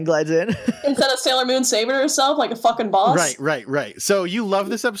glider Yeah, hang glides in. instead of Sailor Moon saving herself like a fucking boss. Right. So you love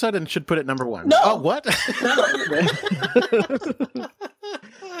this episode and should put it number 1. No. Oh, what?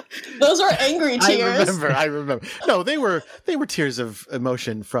 Those are angry tears. I remember. No, they were tears of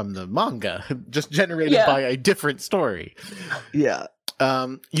emotion from the manga, just generated Yeah. by a different story. Yeah.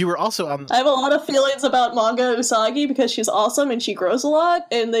 You were also on. I have a lot of feelings about manga Usagi because she's awesome and she grows a lot,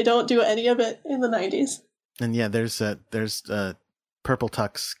 and they don't do any of it in the 90s. And yeah, there's Purple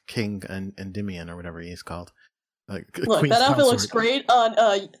Tux King and Endymion or whatever he's called. Look, Queen's that outfit looks consort. great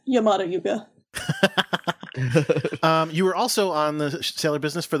on Yamato Yuga. You were also on the Sailor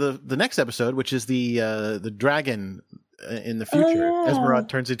Business for the next episode, which is the dragon in the future. Oh, yeah. Esmeralda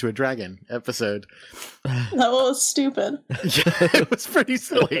turns into a dragon episode. That was stupid. Yeah, it was pretty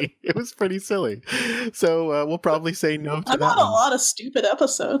silly. So we'll probably say no to I'm that on a one. lot of stupid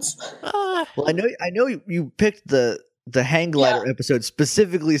episodes. Well, I know you picked the hang glider episode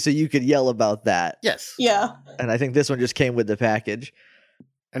specifically so you could yell about that. Yes. Yeah, And I think this one just came with the package.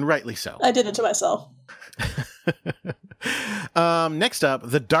 And rightly so. I did it to myself. Next up,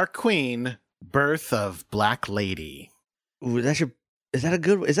 The Dark Queen, Birth of Black Lady. Ooh, is that a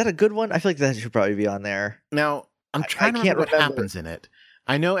good one? I feel like that should probably be on there. Now, I'm trying to can't remember what remember. happens in it.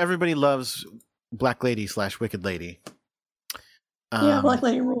 I know everybody loves Black Lady / Wicked Lady. Yeah, Black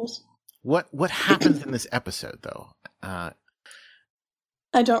Lady rules. What happens in this episode, though? I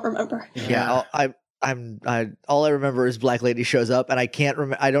don't remember. Yeah, all I remember is Black Lady shows up, and I can't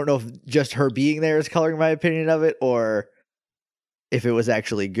remember. I don't know if just her being there is coloring my opinion of it, or if it was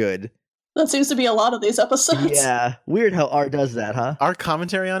actually good. That seems to be a lot of these episodes. Yeah, weird how art does that, huh? Our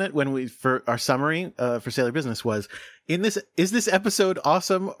commentary on it for our summary for Sailor Business was, is this episode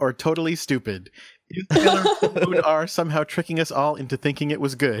awesome or totally stupid? Is Sailor Moon are somehow tricking us all into thinking it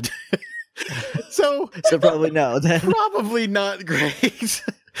was good? So probably no. Then probably not great.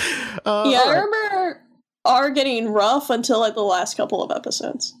 Yeah, all I right. remember R getting rough until like the last couple of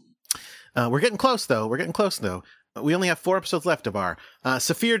episodes. We're getting close, though. We only have 4 episodes left of our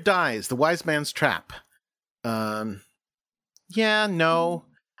Saphir dies, the wise man's trap. Yeah, no.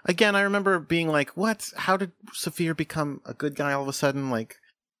 Again, I remember being like, what? How did Saphir become a good guy all of a sudden? Like,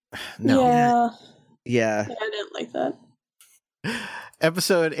 no. yeah. I didn't like that.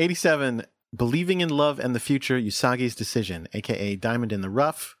 Episode 87, Believing in Love and the Future, Usagi's Decision, aka Diamond in the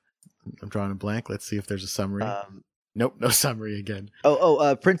Rough. I'm drawing a blank. Let's see if there's a summary. Nope, no summary again.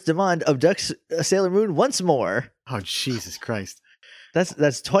 Prince Demond abducts Sailor Moon once more. Oh, Jesus Christ.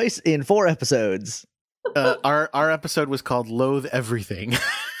 That's twice in 4 episodes. Our episode was called Loathe Everything,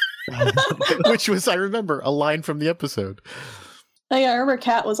 which was, I remember, a line from the episode. Oh, yeah, I remember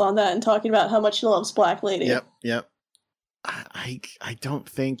Kat was on that and talking about how much she loves Black Lady. Yep. I don't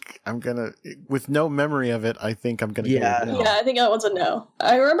think I'm gonna, with no memory of it, I think I'm gonna Yeah. go with no. Yeah, I think that one's a no.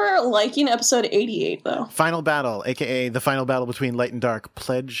 I remember liking episode 88, though. Final Battle, aka the final battle between Light and Dark,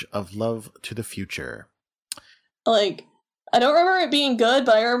 Pledge of Love to the Future. Like, I don't remember it being good,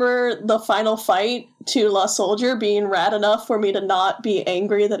 but I remember the final fight to Lost Soldier being rad enough for me to not be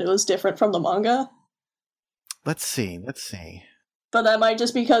angry that it was different from the manga. Let's see. But that might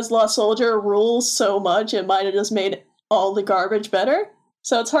just because Lost Soldier rules so much, it might have just made all the garbage better.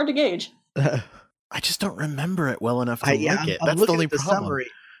 So it's hard to gauge. I just don't remember it well enough to like it. I'm That's the looking only at the problem. summary.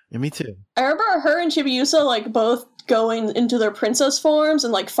 Yeah, me too. I remember her and Chibiusa like both going into their princess forms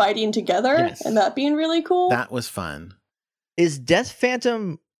and like fighting together, Yes. and that being really cool. That was fun. Is Death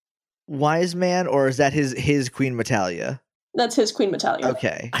Phantom Wise Man, or is that his Queen Metalia? That's his Queen Metalia.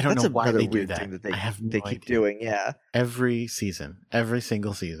 Okay, I don't That's know why another they do weird that. thing that I have no they keep idea. doing. Yeah, Every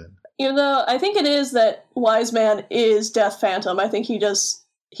single season. Even though I think it is that Wise Man is Death Phantom. I think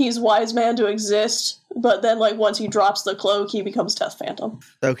he's Wise Man to exist, but then like once he drops the cloak, he becomes Death Phantom.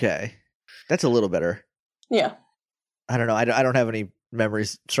 okay, that's a little better. Yeah. I don't know. I don't have any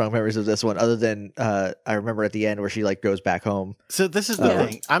strong memories of this one, other than I remember at the end where she like goes back home. So this is the Yeah.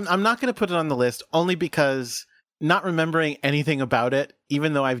 thing. I'm not going to put it on the list only because not remembering anything about it,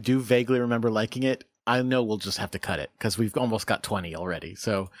 even though I do vaguely remember liking it, I know we'll just have to cut it because we've almost got 20 already.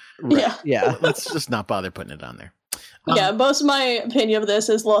 So Yeah. Yeah. let's just not bother putting it on there. Yeah, most of my opinion of this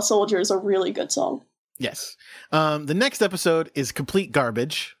is Lost Soldier is a really good song. Yes. The next episode is complete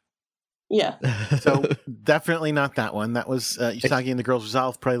garbage. Yeah. So definitely not that one. That was Usagi and the Girls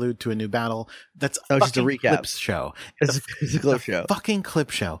Resolve Prelude to a New Battle. That's Oh, just a fucking recap. clips show. It's a clip show. Fucking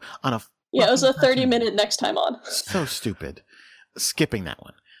clip show on a Yeah, it was a Fucking 30-minute next time on. So stupid. Skipping that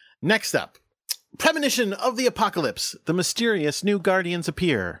one. Next up, Premonition of the Apocalypse. The mysterious new guardians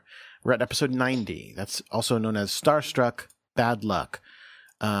appear. We're at episode 90. That's also known as Starstruck Bad Luck.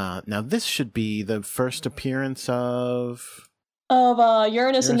 Now, this should be the first appearance of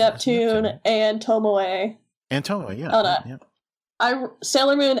Uranus and Neptune and Tomoe. And Tomoe, yeah. Oh, no. Yeah.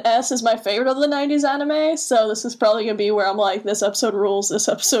 Sailor Moon S is my favorite of the 90s anime, so this is probably going to be where I'm like, this episode rules, this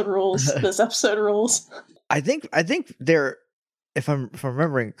episode rules, this episode rules. I think they're, if I'm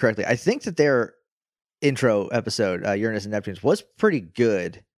remembering correctly, I think that their intro episode, Uranus and Neptune, was pretty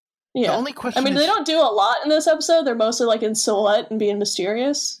good. Yeah. The only question they don't do a lot in this episode. They're mostly like in silhouette and being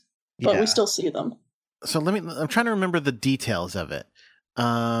mysterious, but we still see them. So I'm trying to remember the details of it.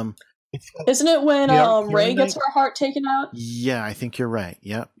 Isn't it when Rei gets her heart taken out? Yeah, I think you're right.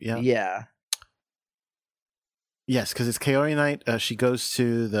 Yep. Yeah. Yes, because it's Kaori night. She goes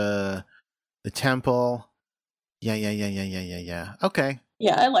to the temple. Yeah. Okay.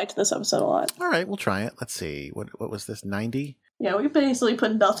 Yeah, I liked this episode a lot. All right, we'll try it. Let's see. What was this? 90? Yeah, we basically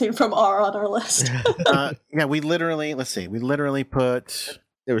put nothing from R on our list. Yeah, we literally put.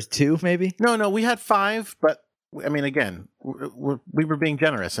 There was 2, maybe? No, we had 5, but I mean, again, we were being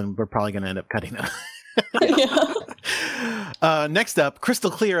generous, and we're probably going to end up cutting them. Yeah. Next up,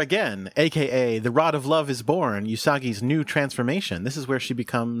 Crystal Clear again, aka the Rod of Love is born. Usagi's new transformation. This is where she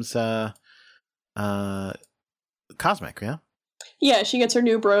becomes cosmic. Yeah. Yeah, she gets her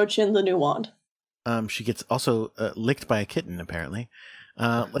new brooch and the new wand. She gets also licked by a kitten. Apparently.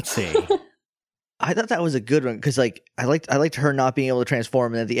 Let's see. I thought that was a good one because, like, I liked her not being able to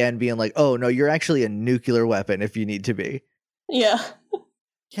transform, and at the end being like, "Oh no, you're actually a nuclear weapon if you need to be." Yeah.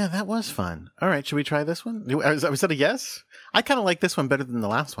 Yeah, that was fun. All right, should we try this one? Was that a yes? I kind of like this one better than the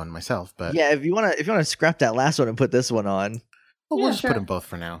last one myself, but yeah, if you wanna scrap that last one and put this one on, we'll just put them both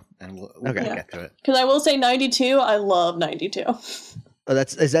for now, and we'll get to it. Because I will say 92. I love 92. Oh,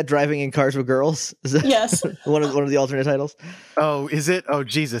 is that Driving in Cars with Girls? Is that Yes. one of the alternate titles? Oh, is it? Oh,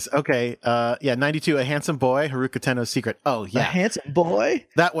 Jesus. Okay. Yeah, 92, A Handsome Boy, Haruka Tenno's Secret. Oh, yeah. A Handsome Boy?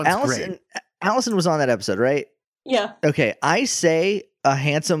 That one's great. Allison was on that episode, right? Yeah. Okay, I say A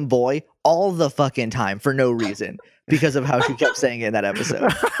Handsome Boy all the fucking time for no reason because of how she kept saying it in that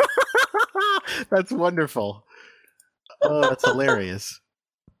episode. That's wonderful. Oh, that's hilarious.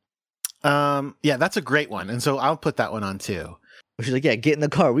 Yeah, that's a great one. And so I'll put that one on too. She's like, yeah, get in the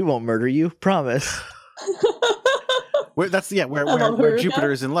car. We won't murder you. Promise. Where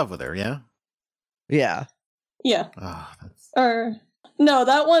Jupiter is in love with her, yeah? Yeah. Yeah. Oh, no,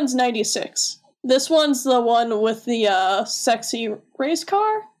 that one's 96. This one's the one with the sexy race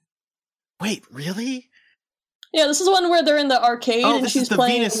car. Wait, really? Yeah, this is the one where they're in the arcade and this she's is the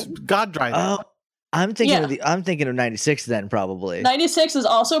playing Venus God Driver. Oh, I'm thinking of 96 then, probably. 96 is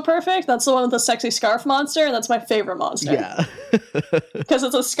also perfect. That's the one with the sexy scarf monster, and that's my favorite monster. Yeah. Because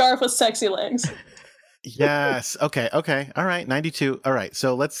it's a scarf with sexy legs. Yes. Okay. All right. 92. All right.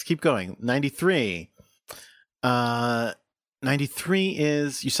 So let's keep going. 93. 93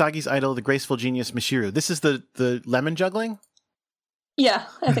 is Usagi's idol, the graceful genius Mishiru. This is the lemon juggling? Yeah,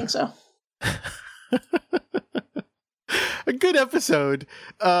 I think so. A good episode.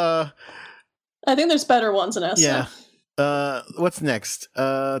 I think there's better ones in S. Yeah. What's next?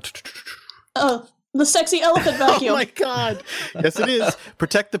 Oh, the sexy elephant vacuum. Oh my god. Yes, it is.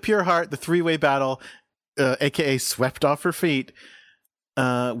 Protect the Pure Heart, the 3-way battle, aka swept off her feet,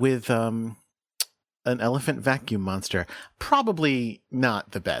 with an elephant vacuum monster. Probably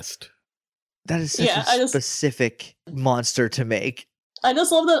not the best. That is such a specific monster to make. I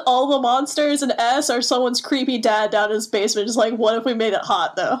just love that all the monsters in S are someone's creepy dad down in his basement. Just like, what if we made it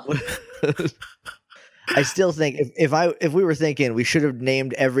hot though? I still think if we were thinking, we should have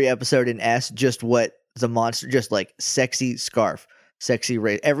named every episode in S just what the monster, just like sexy scarf, sexy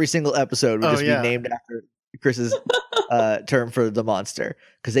race. Every single episode would just be named after Chris's term for the monster,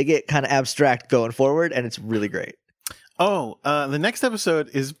 because they get kind of abstract going forward, and it's really great. Oh, the next episode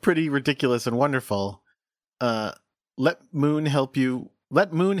is pretty ridiculous and wonderful. Let Moon help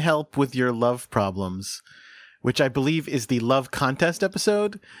with your love problems, which I believe is the love contest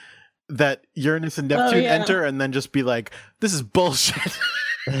episode that Uranus and Neptune enter, and then just be like, this is bullshit.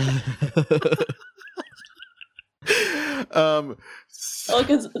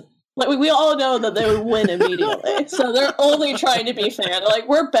 Because we all know that they would win immediately, so they're only trying to be fair. They're like,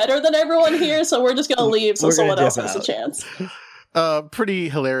 we're better than everyone here, so we're just gonna leave so someone else has a chance. Pretty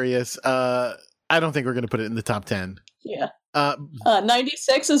hilarious. I don't think we're gonna put it in the top 10. Yeah.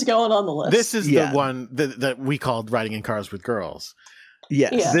 96 is going on the list. This is the one that we called Riding in Cars with Girls.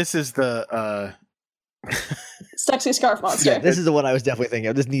 Yes. Yeah. This is the Sexy Scarf Monster. Yeah, this is the one I was definitely thinking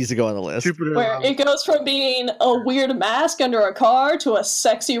of. This needs to go on the list. Jupiter. Where it goes from being a weird mask under a car to a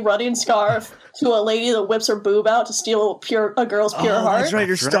sexy running scarf to a lady that whips her boob out to steal a girl's pure Oh, heart. that's right.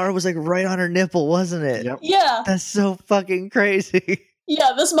 Her That's right. star was like right on her nipple, wasn't it? Yep. Yeah, That's so fucking crazy.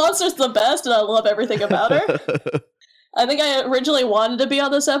 yeah, this monster's the best, and I love everything about her. I think I originally wanted to be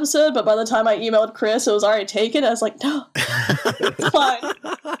on this episode, but by the time I emailed Chris, it was already taken. I was like, no, it's fine.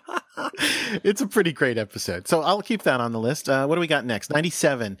 It's a pretty great episode. So I'll keep that on the list. What do we got next?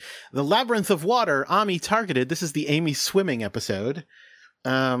 97. The Labyrinth of Water, Ami Targeted. This is the Amy swimming episode.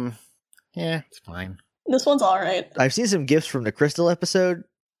 Yeah, it's fine. This one's all right. I've seen some gifs from the Crystal episode.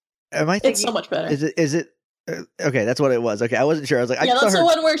 Am I thinking? It's so much better. Is it? Okay, that's what it was. Okay, I wasn't sure. I was like, Yeah, I that's saw the her.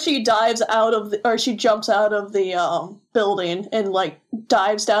 one where she dives out of or she jumps out of the building and like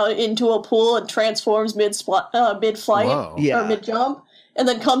dives down into a pool and transforms mid-flight Whoa. Yeah. or mid-jump, and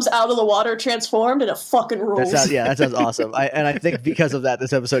then comes out of the water transformed, and it fucking rules. That sounds awesome. I think because of that,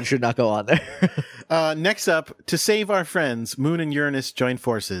 this episode should not go on there. Next up, To Save Our Friends, Moon and Uranus join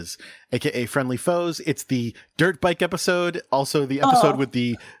forces, aka Friendly Foes. It's the dirt bike episode, also the episode with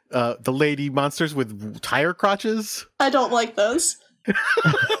the lady monsters with tire crotches. I don't like those.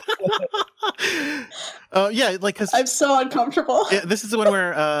 Yeah, like because I'm so uncomfortable. this is the one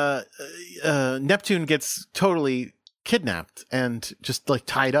where Neptune gets totally kidnapped and just like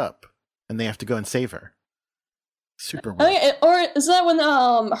tied up, and they have to go and save her. Super I weird. think or is that when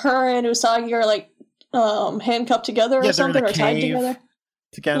her and Usagi are like handcuffed together or Yeah, they're in something, a or tied cave together?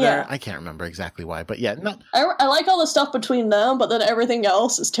 Together. Yeah. I can't remember exactly why, but yeah, not. I like all the stuff between them, but then everything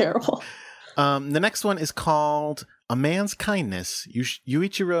else is terrible. The next one is called A Man's Kindness,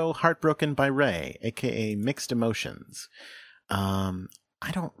 Yuichiro Heartbroken by Rei, aka Mixed Emotions.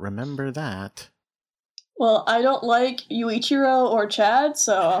 I don't remember that. Well, I don't like Yuichiro or Chad,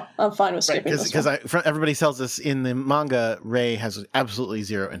 so I'm fine with skipping this one. Because everybody tells us in the manga, Rei has absolutely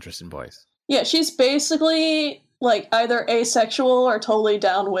zero interest in boys. Yeah, she's basically like either asexual or totally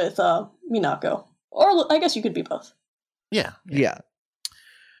down with Minako. Or I guess you could be both. Yeah. Yeah.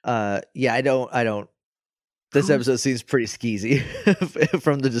 I don't. This episode seems pretty skeezy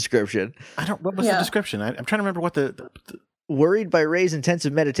from the description. What was the description? I'm trying to remember what the Worried by Rei's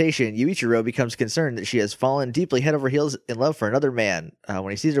intensive meditation, Yuichiro becomes concerned that she has fallen deeply head over heels in love for another man.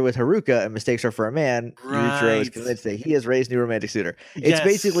 When he sees her with Haruka and mistakes her for a man, Yuichiro is convinced that he is Rei's new romantic suitor. It's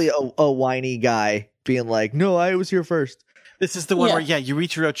basically a whiny guy being like, no, I was here first. This is the one where,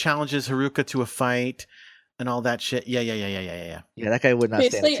 Yuichiro challenges Haruka to a fight and all that shit. Yeah. Yeah, that guy would not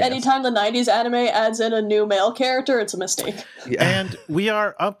Basically, stand a chance. anytime the 90s anime adds in a new male character, it's a mistake. Yeah. And we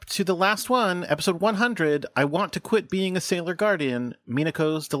are up to the last one, episode 100. I Want to Quit Being a Sailor Guardian,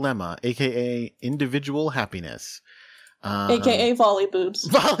 Minako's Dilemma, aka Individual Happiness. AKA volley boobs.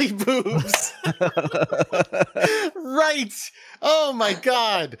 Volley boobs. Right. Oh my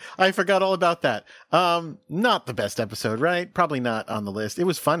God. I forgot all about that. Not the best episode, right? Probably not on the list. It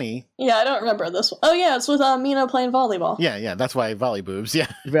was funny. Yeah, I don't remember this one. Oh yeah, it's with Mina playing volleyball. Yeah. That's why volley boobs.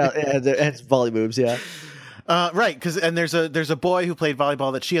 Yeah. Well, yeah, it's volley boobs, yeah. Right. Because there's a boy who played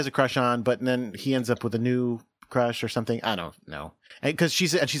volleyball that she has a crush on, but then he ends up with a new crush or something. I don't know. Because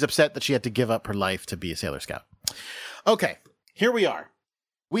she's upset that she had to give up her life to be a Sailor Scout. Okay, here we are.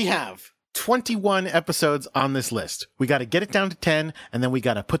 We have 21 episodes on this list. We got to get it down to 10, and then we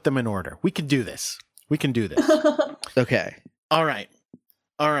got to put them in order. We can do this. Okay. All right.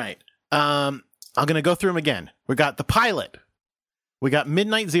 I'm going to go through them again. We got the pilot. We got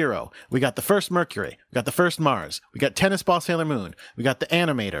Midnight Zero. We got the first Mercury. We got the first Mars. We got Tennis Ball Sailor Moon. We got the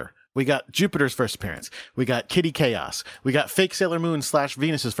Animator. We got Jupiter's first appearance. We got Kitty Chaos. We got Fake Sailor Moon /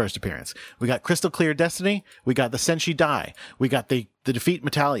 Venus's first appearance. We got Crystal Clear Destiny. We got the Senshi Dai. We got the Defeat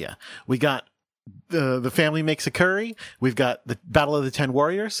Metalia. We got the Family Makes a Curry. We've got the Battle of the 10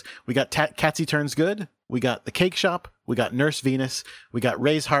 Warriors. We got Katsy Turns Good. We got the Cake Shop. We got Nurse Venus. We got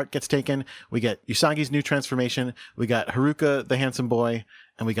Rei's Heart Gets Taken. We got Usagi's New Transformation. We got Haruka the Handsome Boy.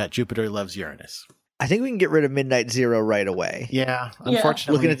 And we got Jupiter Loves Uranus. I think we can get rid of Midnight Zero right away. Yeah,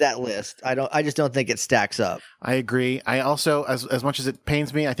 unfortunately. Looking at that list, I just don't think it stacks up. I agree. I also, as much as it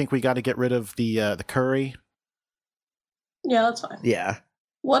pains me, I think we got to get rid of the curry. Yeah, that's fine. Yeah.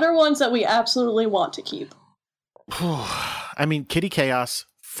 What are ones that we absolutely want to keep? I mean, Kitty Chaos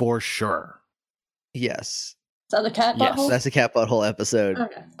for sure. Yes. Is that the cat Yes. butthole? That's a cat butthole episode.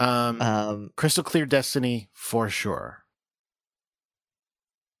 Okay. Crystal Clear Destiny for sure.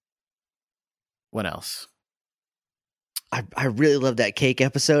 What else? I really love that cake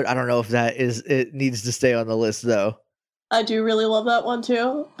episode. I don't know if it needs to stay on the list though. I do really love that one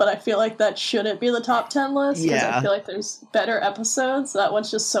too, but I feel like that shouldn't be the top 10 list because Yeah. I feel like there's better episodes. That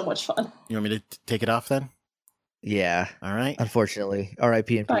one's just so much fun. You want me to take it off then? Yeah. All right. Unfortunately,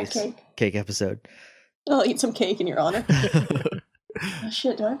 R.I.P. in Bye, peace. cake. Cake episode. I'll eat some cake in your honor. Oh,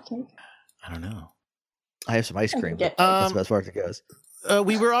 shit, do I have cake? I don't know. I have some ice I can cream. get But that's about as far as it goes.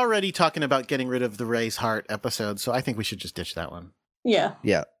 We were already talking about getting rid of the Ray's Heart episode, so I think we should just ditch that one. Yeah.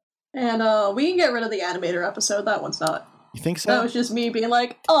 Yeah. And we can get rid of the animator episode. That one's not. You think so? That was just me being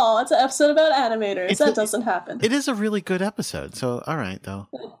like, oh, it's an episode about animators. That doesn't happen. It is a really good episode, so all right, though.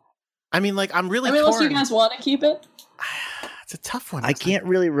 I mean, like, I'm really unless torn. you guys want to keep it. It's a tough one. I can't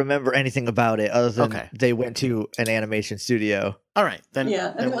really remember anything about it other than Okay. they went to an animation studio. All right, then.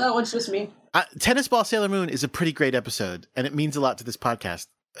 Yeah, I think that one's just me. Tennis Ball Sailor Moon is a pretty great episode, and it means a lot to this podcast.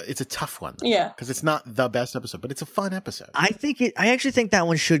 It's a tough one. Yeah. Because it's not the best episode, but it's a fun episode. I actually think that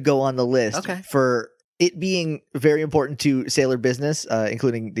one should go on the list. Okay. For it being very important to Sailor Business,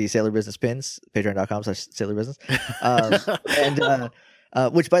 including the Sailor Business pins, patreon.com/Sailor Business.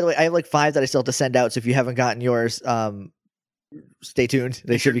 And which, by the way, I have like 5 that I still have to send out. So if you haven't gotten yours, stay tuned.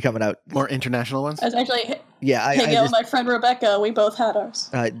 They should be coming out. More international ones? I was actually Yeah, hanging out with my friend Rebecca. We both had ours.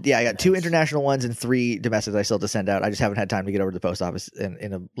 yeah, I got 2 international ones and 3 domestics I still have to send out. I just haven't had time to get over to the post office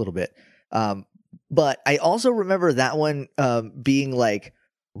in a little bit. But I also remember that one being like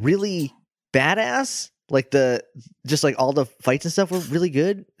really badass. Like just like all the fights and stuff were really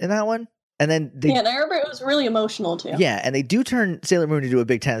good in that one. And then Yeah, and I remember it was really emotional too. yeah, and they do turn Sailor Moon into a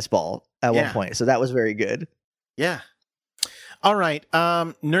big tennis ball at one Yeah. point. So that was very good. Yeah. All right.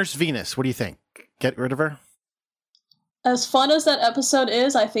 Nurse Venus, what do you think? Get rid of her? As fun as that episode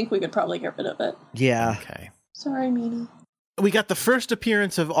is, I think we could probably get rid of it. Yeah. Okay. Sorry, Meanie. We got the first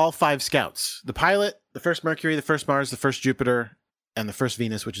appearance of all 5 scouts. The pilot, the first Mercury, the first Mars, the first Jupiter, and the first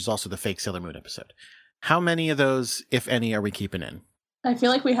Venus, which is also the fake Sailor Moon episode. How many of those, if any, are we keeping in? I feel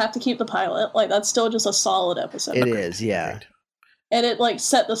like we have to keep the pilot. Like, that's still just a solid episode. It is, yeah. Agreed. And it, like,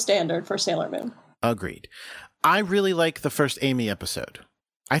 set the standard for Sailor Moon. Agreed. I really like the first Amy episode.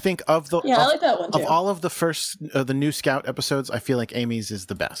 I think I like that one, too. Of all of the first, the new Scout episodes, I feel like Amy's is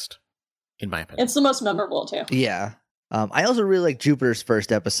the best, in my opinion. It's the most memorable, too. Yeah. I also really like Jupiter's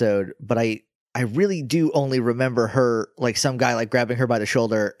first episode, but I really do only remember her, like some guy like grabbing her by the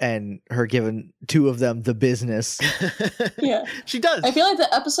shoulder and her giving 2 of them the business. Yeah. She does. I feel like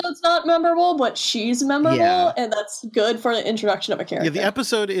the episode's not memorable, but she's memorable, Yeah. and that's good for the introduction of a character. Yeah,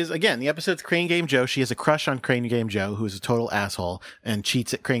 the episode's Crane Game Joe. She has a crush on Crane Game Joe, who's a total asshole and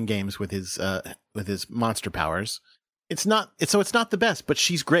cheats at Crane Games with his monster powers. It's not the best, but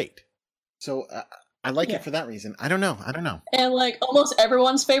she's great. So I like Yeah. it for that reason. I don't know. And, like, almost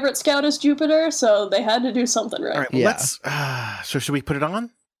everyone's favorite scout is Jupiter, so they had to do something right. All right, well, Yeah. let's. So should we put it on?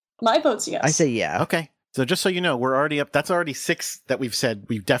 My vote's yes. I say yeah. Okay. So just so you know, we're already up. That's already 6 that we've said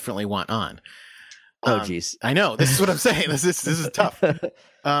we definitely want on. Oh, jeez. I know. This is what I'm saying. This is tough.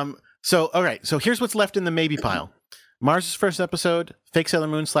 So all right. So here's what's left in the maybe pile: Mars' first episode, Fake Sailor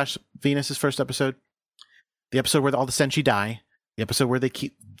Moon / Venus' first episode, the episode where all the Senshi die, the episode where they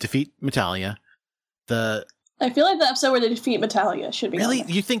defeat Metalia. I feel like the episode where they defeat Metalia should be on Really,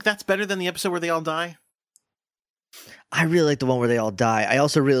 there. you think that's better than the episode where they all die? I really like the one where they all die. I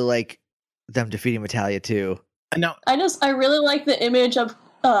also really like them defeating Metalia too. Now, I really like the image of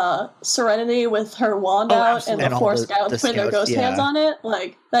Serenity with her wand Oh, out and absolutely. the And all 4 the scouts putting their scouts, ghost hands yeah. on it.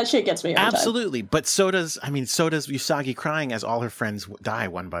 Like, that shit gets me every time. absolutely. But so does Usagi crying as all her friends die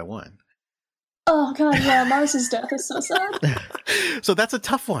one by one. Oh god, yeah, Mars's death is so sad. So that's a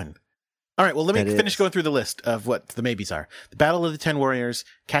tough one. All right, well, let me That finish is. going through the list of what the maybes are. The Battle of the 10 Warriors,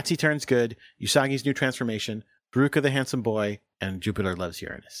 Katsi Turns Good, Usagi's New Transformation, Baruka the Handsome Boy, and Jupiter Loves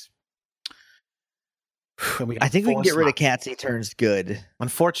Uranus. And we got I think we can 4 get rid of slots. Catsy Turns Good.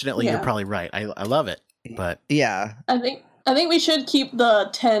 Unfortunately, Yeah. you're probably right. I love it, but Yeah. I think we should keep the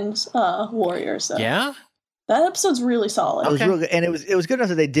 10 warriors though. yeah? That episode's really solid. It was Okay. real good. And it was good enough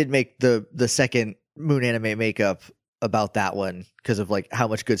that they did make the second Moon anime makeup about that one because of like how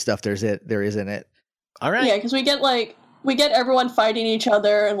much good stuff there is in it. All right. Yeah, because we get everyone fighting each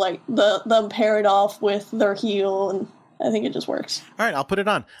other and like them paired off with their heel, and I think it just works. All right, I'll put it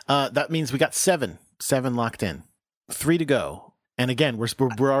on. That means we got 7 locked in, 3 to go. And again,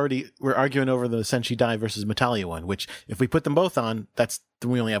 we're arguing over the Senshi Dai versus Metalia one, which if we put them both on,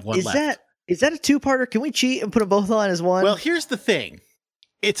 we only have one Is left. that a 2-parter? Can we cheat and put them both on as one? Well, here's the thing.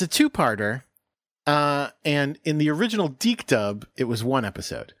 It's a 2-parter, and in the original Deke dub, it was 1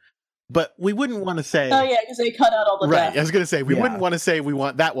 episode. but we wouldn't want to say. Oh yeah, because they cut out all the Right. death. I was going to say we Yeah. wouldn't want to say we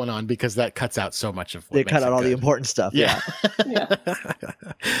want that one on because that cuts out so much of what They makes cut it out all the good. important stuff. Yeah. Yeah.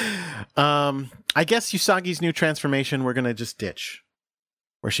 I guess Usagi's new transformation we're going to just ditch,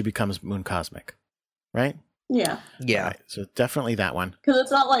 where she becomes Moon Cosmic, right? Yeah. Yeah. Right, so definitely that one. Because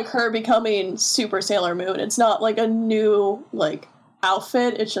it's not like her becoming Super Sailor Moon. It's not like a new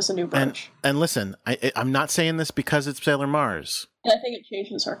outfit. It's just a new brooch. And listen, I'm not saying this because it's Sailor Mars. And I think it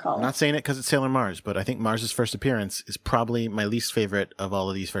changes her color. I'm not saying it because it's Sailor Mars, but I think Mars's first appearance is probably my least favorite of all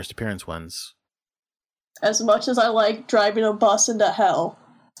of these first appearance ones. As much as I like driving a bus into hell,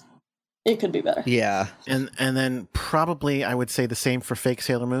 it could be better. Yeah. And then probably I would say the same for fake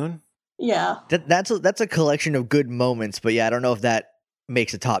Sailor Moon. Yeah. That's a collection of good moments, but yeah, I don't know if that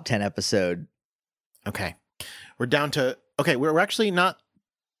makes a top 10 episode. Okay. We're down to... Okay, we're actually not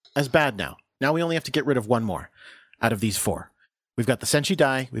as bad now. Now we only have to get rid of one more out of these four. We've got the Senshi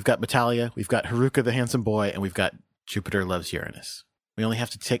Dai, we've got Metalia, we've got Haruka the Handsome Boy, and we've got Jupiter Loves Uranus. We only have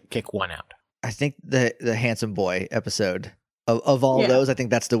to kick one out. I think the Handsome Boy episode of all Yeah. those, I think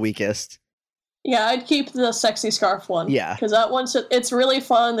that's the weakest. Yeah, I'd keep the sexy scarf one. Yeah. Because that one's it's really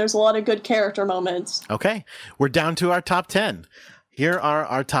fun. There's a lot of good character moments. Okay, we're down to our top 10. Here are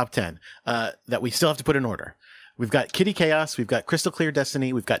our top 10 that we still have to put in order. We've got Kitty Chaos, we've got Crystal Clear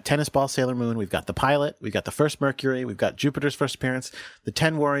Destiny, we've got Tennis Ball Sailor Moon, we've got the Pilot, we've got the First Mercury, we've got Jupiter's First Appearance, the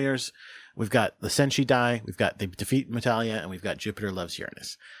 10 Warriors, we've got the Senshi Dai, we've got the Defeat Metalia, and we've got Jupiter Loves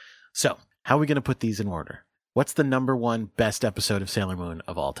Uranus. So, how are we going to put these in order? What's the number one best episode of Sailor Moon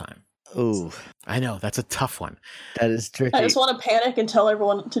of all time? Ooh, I know, that's a tough one. that is tricky. I just want to panic and tell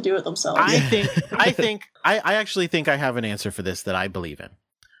everyone to do it themselves. I actually think I have an answer for this that I believe in.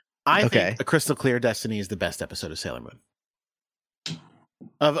 I Okay. think A Crystal Clear Destiny is the best episode of Sailor Moon.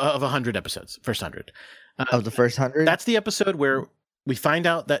 Of 100 episodes, first 100. Of the first 100? That's the episode where we find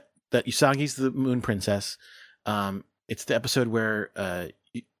out that Usagi's the Moon Princess. It's the episode where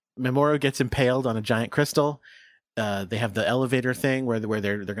Mamoru gets impaled on a giant crystal. They have the elevator thing where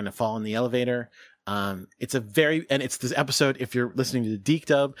they're going to fall in the elevator. It's this episode, if you're listening to the Deke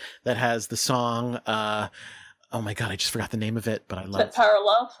dub, that has the song. Oh my god, I just forgot the name of it, but I Is love that it. Power of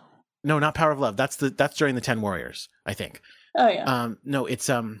Love? No, not Power of Love. That's during the 10 Warriors, I think. Oh yeah. No, it's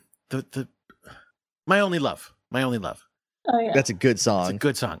the My Only Love. My Only Love. Oh yeah. That's a good song. It's a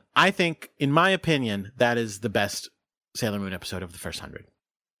good song. I think, in my opinion, that is the best Sailor Moon episode of the first 100.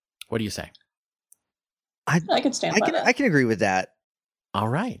 What do you say? I could stand by that. I can agree with that. All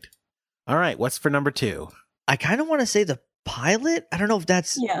right. What's for number 2? I kind of want to say the Pilot. I don't know if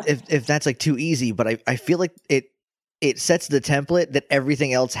that's Yeah. if that's like too easy, but I feel like it sets the template that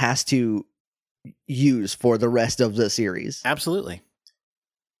everything else has to use for the rest of the series. Absolutely.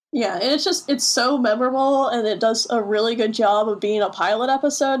 Yeah, and it's so memorable, and it does a really good job of being a pilot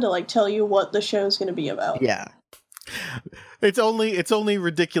episode to tell you what the show's going to be about. Yeah. It's only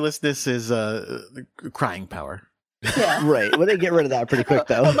ridiculousness is crying power. Yeah. Right. Well, they get rid of that pretty quick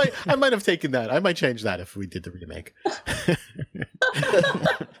though. I might have taken that. I might change that if we did the remake.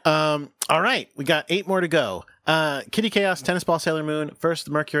 All right, we got 8 more to go. Kitty Chaos, Tennis Ball Sailor Moon, First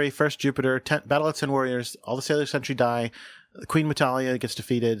Mercury, First Jupiter, Battle of 10 Warriors, all the Sailor Sentry die, Queen Metalia gets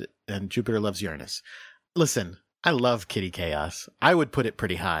defeated, and Jupiter Loves Uranus. Listen, I love Kitty Chaos. I would put it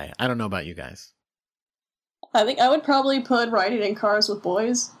pretty high. I don't know about you guys. I think I would probably put riding in cars with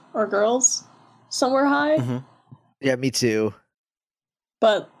boys or girls somewhere high. Mm-hmm. Yeah, me too.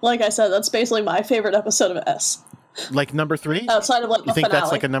 But like I said, that's basically my favorite episode of S. Like number 3? Outside of You the think finale.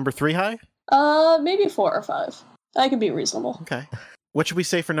 that's like a number 3 high? Maybe 4 or 5. I can be reasonable. Okay. What should we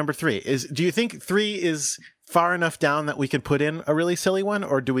say for number 3? Do you think 3 is far enough down that we could put in a really silly one,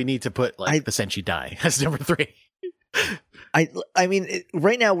 or do we need to put the Senshi Dai as number 3? I mean,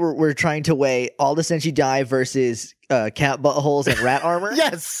 right now we're trying to weigh all the Senshi Dai versus cat buttholes and rat armor.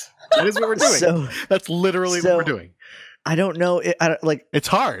 Yes, that is what we're doing. So- That's literally what we're doing. I don't know. It's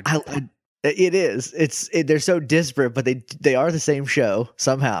hard. It is. They're so disparate, but they are the same show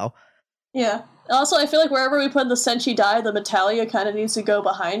somehow. Yeah. Also, I feel like wherever we put the Senshi Dai, the Metalia kind of needs to go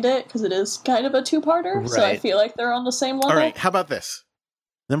behind it, because it is kind of a two-parter, so I Right. feel like they're on the same level. All right, how about this?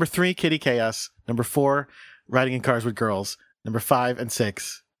 Number 3, Kitty Chaos. Number 4, Riding in Cars with Girls. Number 5 and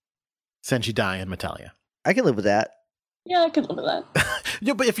 6, Senshi Dai and Metalia. I can live with that. Yeah, I could live with that.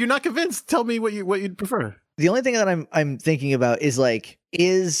 Yeah, but if you're not convinced, tell me what you'd prefer. The only thing that I'm thinking about is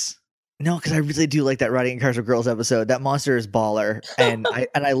no, because I really do like that Riding in Cars with Girls episode. That monster is baller, and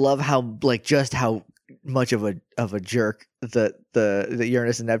I love how just how much of a jerk the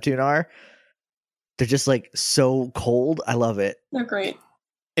Uranus and Neptune are. They're just so cold. I love it. They're great.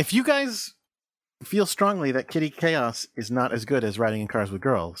 If you guys feel strongly that Kitty Chaos is not as good as Riding in Cars with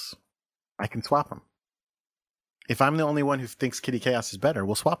Girls, I can swap them. If I'm the only one who thinks Kitty Chaos is better,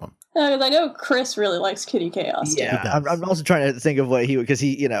 we'll swap them. Because I know Chris really likes Kitty Chaos. Yeah, He does. I'm also trying to think of what because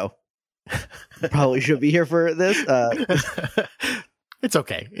he probably should be here for this. It's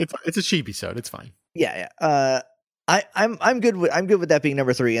okay. It's a Chibi-sode. It's fine. Yeah. I'm good with that being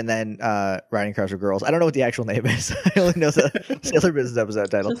number 3, and then Riding Crosser Girls. I don't know what the actual name is. I only know the Sailor Business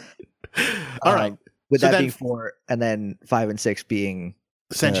episode title. All right. With So that then- being 4, and then 5 and 6 being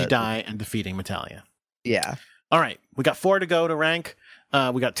Senji Dai and defeating Metalia. yeah. All right. We got 4 to go to rank.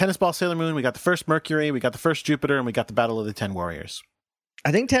 We got Tennis Ball Sailor Moon. We got the first Mercury. We got the first Jupiter. And we got the Battle of the 10 Warriors.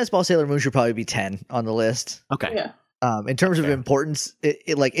 I think Tennis Ball Sailor Moon should probably be 10 on the list. Okay. Yeah. In terms of Fair. importance,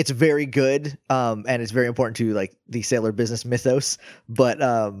 it's very good, and it's very important to like the Sailor Business mythos. But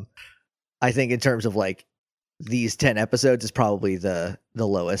I think in terms of like these 10 episodes, is probably the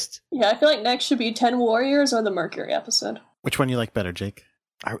lowest. Yeah, I feel like next should be 10 Warriors or the Mercury episode. Which one you like better, Jake?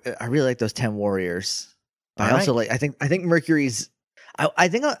 I really like those 10 Warriors. All I also right. like. I think Mercury's. I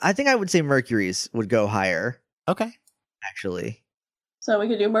think I would say Mercury's would go higher. Okay. Actually, So we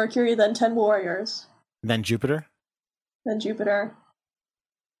could do Mercury, then 10 Warriors, Then Jupiter. then Jupiter.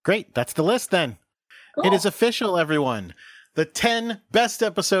 Great. That's the list then. It Cool. is official, everyone. The 10 best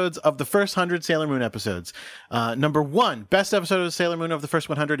episodes of the first 100 Sailor Moon episodes. Number 1, best episode of Sailor Moon of the first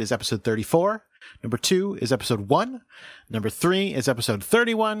 100 is episode 34. Number 2 is episode 1. Number 3 is episode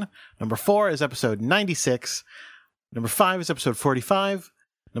 31. Number 4 is episode 96. Number 5 is episode 45.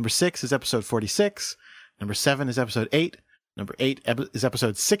 Number 6 is episode 46. Number 7 is episode 8. Number 8 is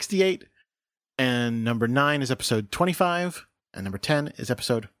episode 68. And number 9 is episode 25. And number 10 is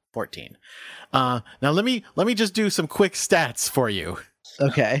episode 14. Now let me just do some quick stats for you.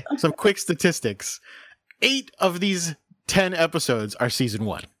 okay. Some quick statistics. 8 of these 10 episodes are season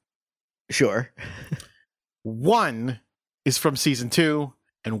 1. Sure. 1 is from season 2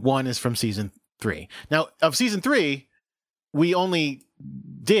 and 1 is from season 3. Now, of season 3, we only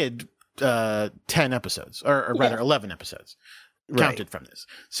did 10 episodes or rather Yeah. 11 episodes Right. counted from this.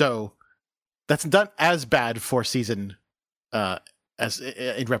 So that's not as bad for season as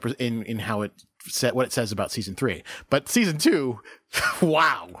in how it said what it says about season 3. But season 2,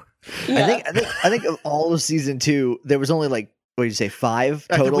 wow. Yeah. I think of all of season 2, there was only like what did you say 5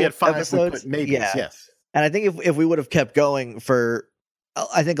 I total think we had 5 episodes. we put maybes, yeah. yes. And I think if we would have kept going for,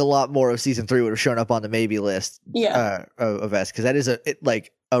 I think a lot more of season 3 would have shown up on the maybe list. Yeah. Of S, because that is a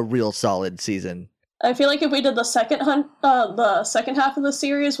real solid season. I feel like if we did the second half of the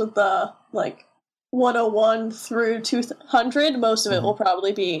series with the like 101 through 200, most of it will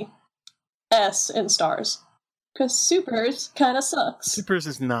probably be S in stars. Because Supers kind of sucks. Supers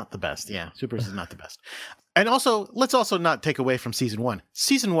is not the best. Yeah, Supers is not the best. And also, let's also not take away from season 1.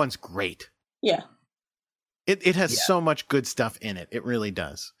 Season 1's great. Yeah. It has so much good stuff in it. It really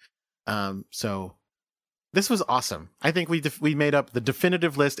does. So this was awesome. I think we made up the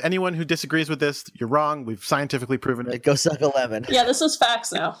definitive list. Anyone who disagrees with this, you're wrong. We've scientifically proven it. Go suck a lemon. Yeah, this is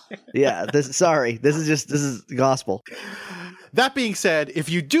facts now. Yeah. This is gospel. That being said, if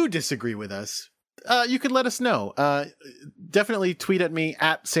you do disagree with us, you can let us know. Definitely tweet at me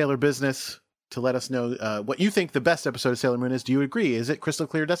at Sailor Business to let us know what you think the best episode of Sailor Moon is. Do you agree? Is it Crystal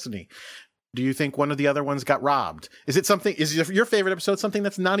Clear Destiny? Do you think one of the other ones got robbed? Is your favorite episode something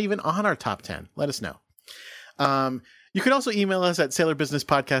that's not even on our top 10? Let us know. You can also email us at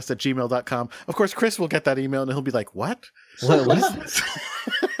sailorbusinesspodcast@gmail.com. Of course, Chris will get that email and he'll be like, what? What is this?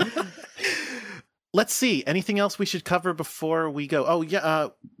 Let's see. Anything else we should cover before we go? Oh, yeah.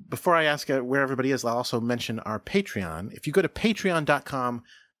 Before I ask where everybody is, I'll also mention our Patreon. If you go to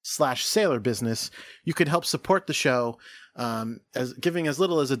patreon.com/sailorbusiness, you could help support the show, as giving as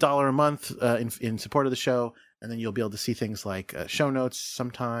little as $1 a month in support of the show. And then you'll be able to see things like show notes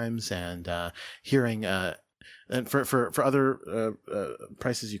sometimes and hearing and for other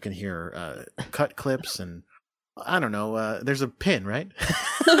prices, you can hear cut clips and I don't know. There's a pin, right?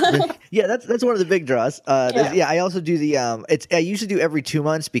 Yeah, that's one of the big draws. Yeah. I also do the I usually do every 2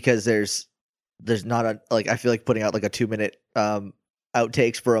 months because there's not a I feel like putting out like a 2-minute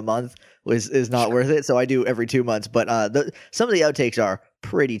outtakes for a month is not worth it. So I do every 2 months. But some of the outtakes are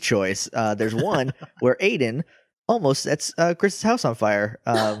pretty choice. There's one where Aiden almost sets Chris's house on fire.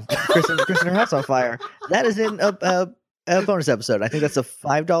 Chris and her house on fire. That is in a bonus episode. I think that's a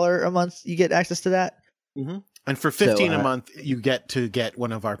 $5 a month. You get access to that. Mm-hmm. And for $15 So, a month, you get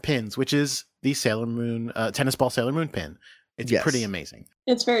one of our pins, which is the Sailor Moon Tennis Ball Sailor Moon pin. It's Yes. pretty amazing.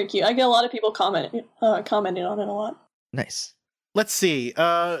 It's very cute. I get a lot of people commenting on it a lot. Nice. Let's see.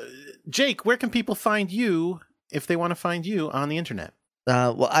 Jake, where can people find you if they want to find you on the internet?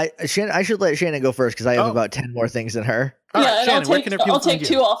 Well, I should let Shannon go first because I have about 10 more things than her. All yeah, right, and Shannon, I'll take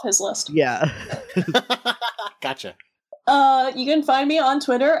 2 off his list. Yeah. Gotcha. You can find me on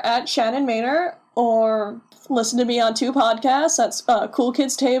Twitter at Shannon Maynor, or listen to me on 2 podcasts. That's Cool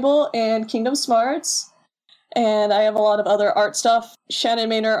Kids Table and Kingdom Smarts. And I have a lot of other art stuff.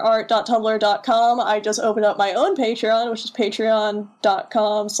 ShannonMaynardArt.tumblr.com. I just opened up my own Patreon, which is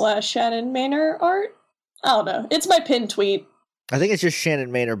patreon.com/ShannonMaynardArt. I don't know. It's my pinned tweet. I think it's just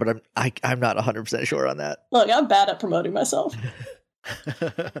Shannon Maynor, but I'm not 100% sure on that. Look, I'm bad at promoting myself.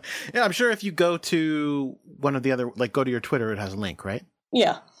 Yeah, I'm sure if you go to one of the other, like go to your Twitter, it has a link, right?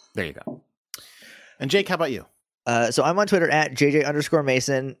 Yeah. There you go. And Jake, how about you? So I'm on Twitter at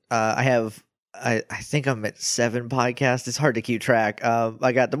JJ_Mason. I think I'm at 7 podcasts. It's hard to keep track.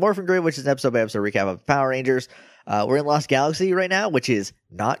 I got the Morphin Grid, which is an episode by episode recap of Power Rangers. We're in Lost Galaxy right now, which is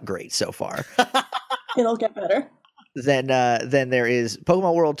not great so far. It'll get better. Then there is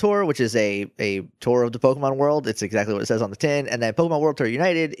Pokemon World Tour, which is a tour of the Pokemon world. It's exactly what it says on the tin. And then Pokemon World Tour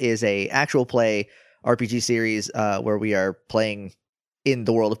United is a actual play RPG series where we are playing in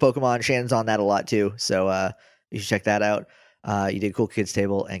the world of Pokemon. Shannon's on that a lot too, so you should check that out. You did Cool Kids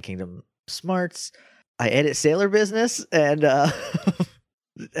Table and Kingdom Smarts. I edit Sailor Business and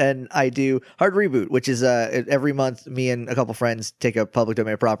and I do Hard Reboot, which is every month me and a couple friends take a public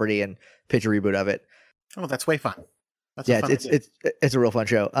domain property and pitch a reboot of it. Oh, that's way fun. That's it's a real fun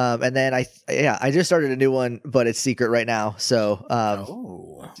show. And then I just started a new one, but it's secret right now. So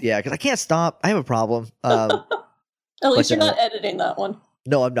yeah, because I can't stop. I have a problem. At least you're not editing that one.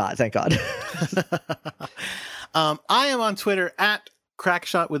 No, I'm not. Thank God. I am on Twitter at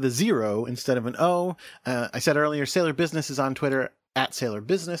Crackshot with a 0 instead of an O. I said earlier, Sailor Business is on Twitter at Sailor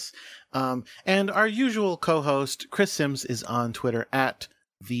Business. And our usual co-host, Chris Sims, is on Twitter at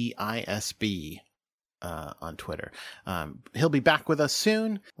VISB. On Twitter. He'll be back with us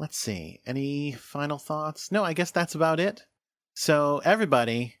soon. Let's see. Any final thoughts? No, I guess that's about it. So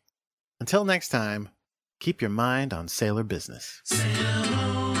everybody, until next time, keep your mind on Sailor Business.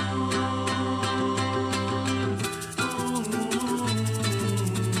 Sailor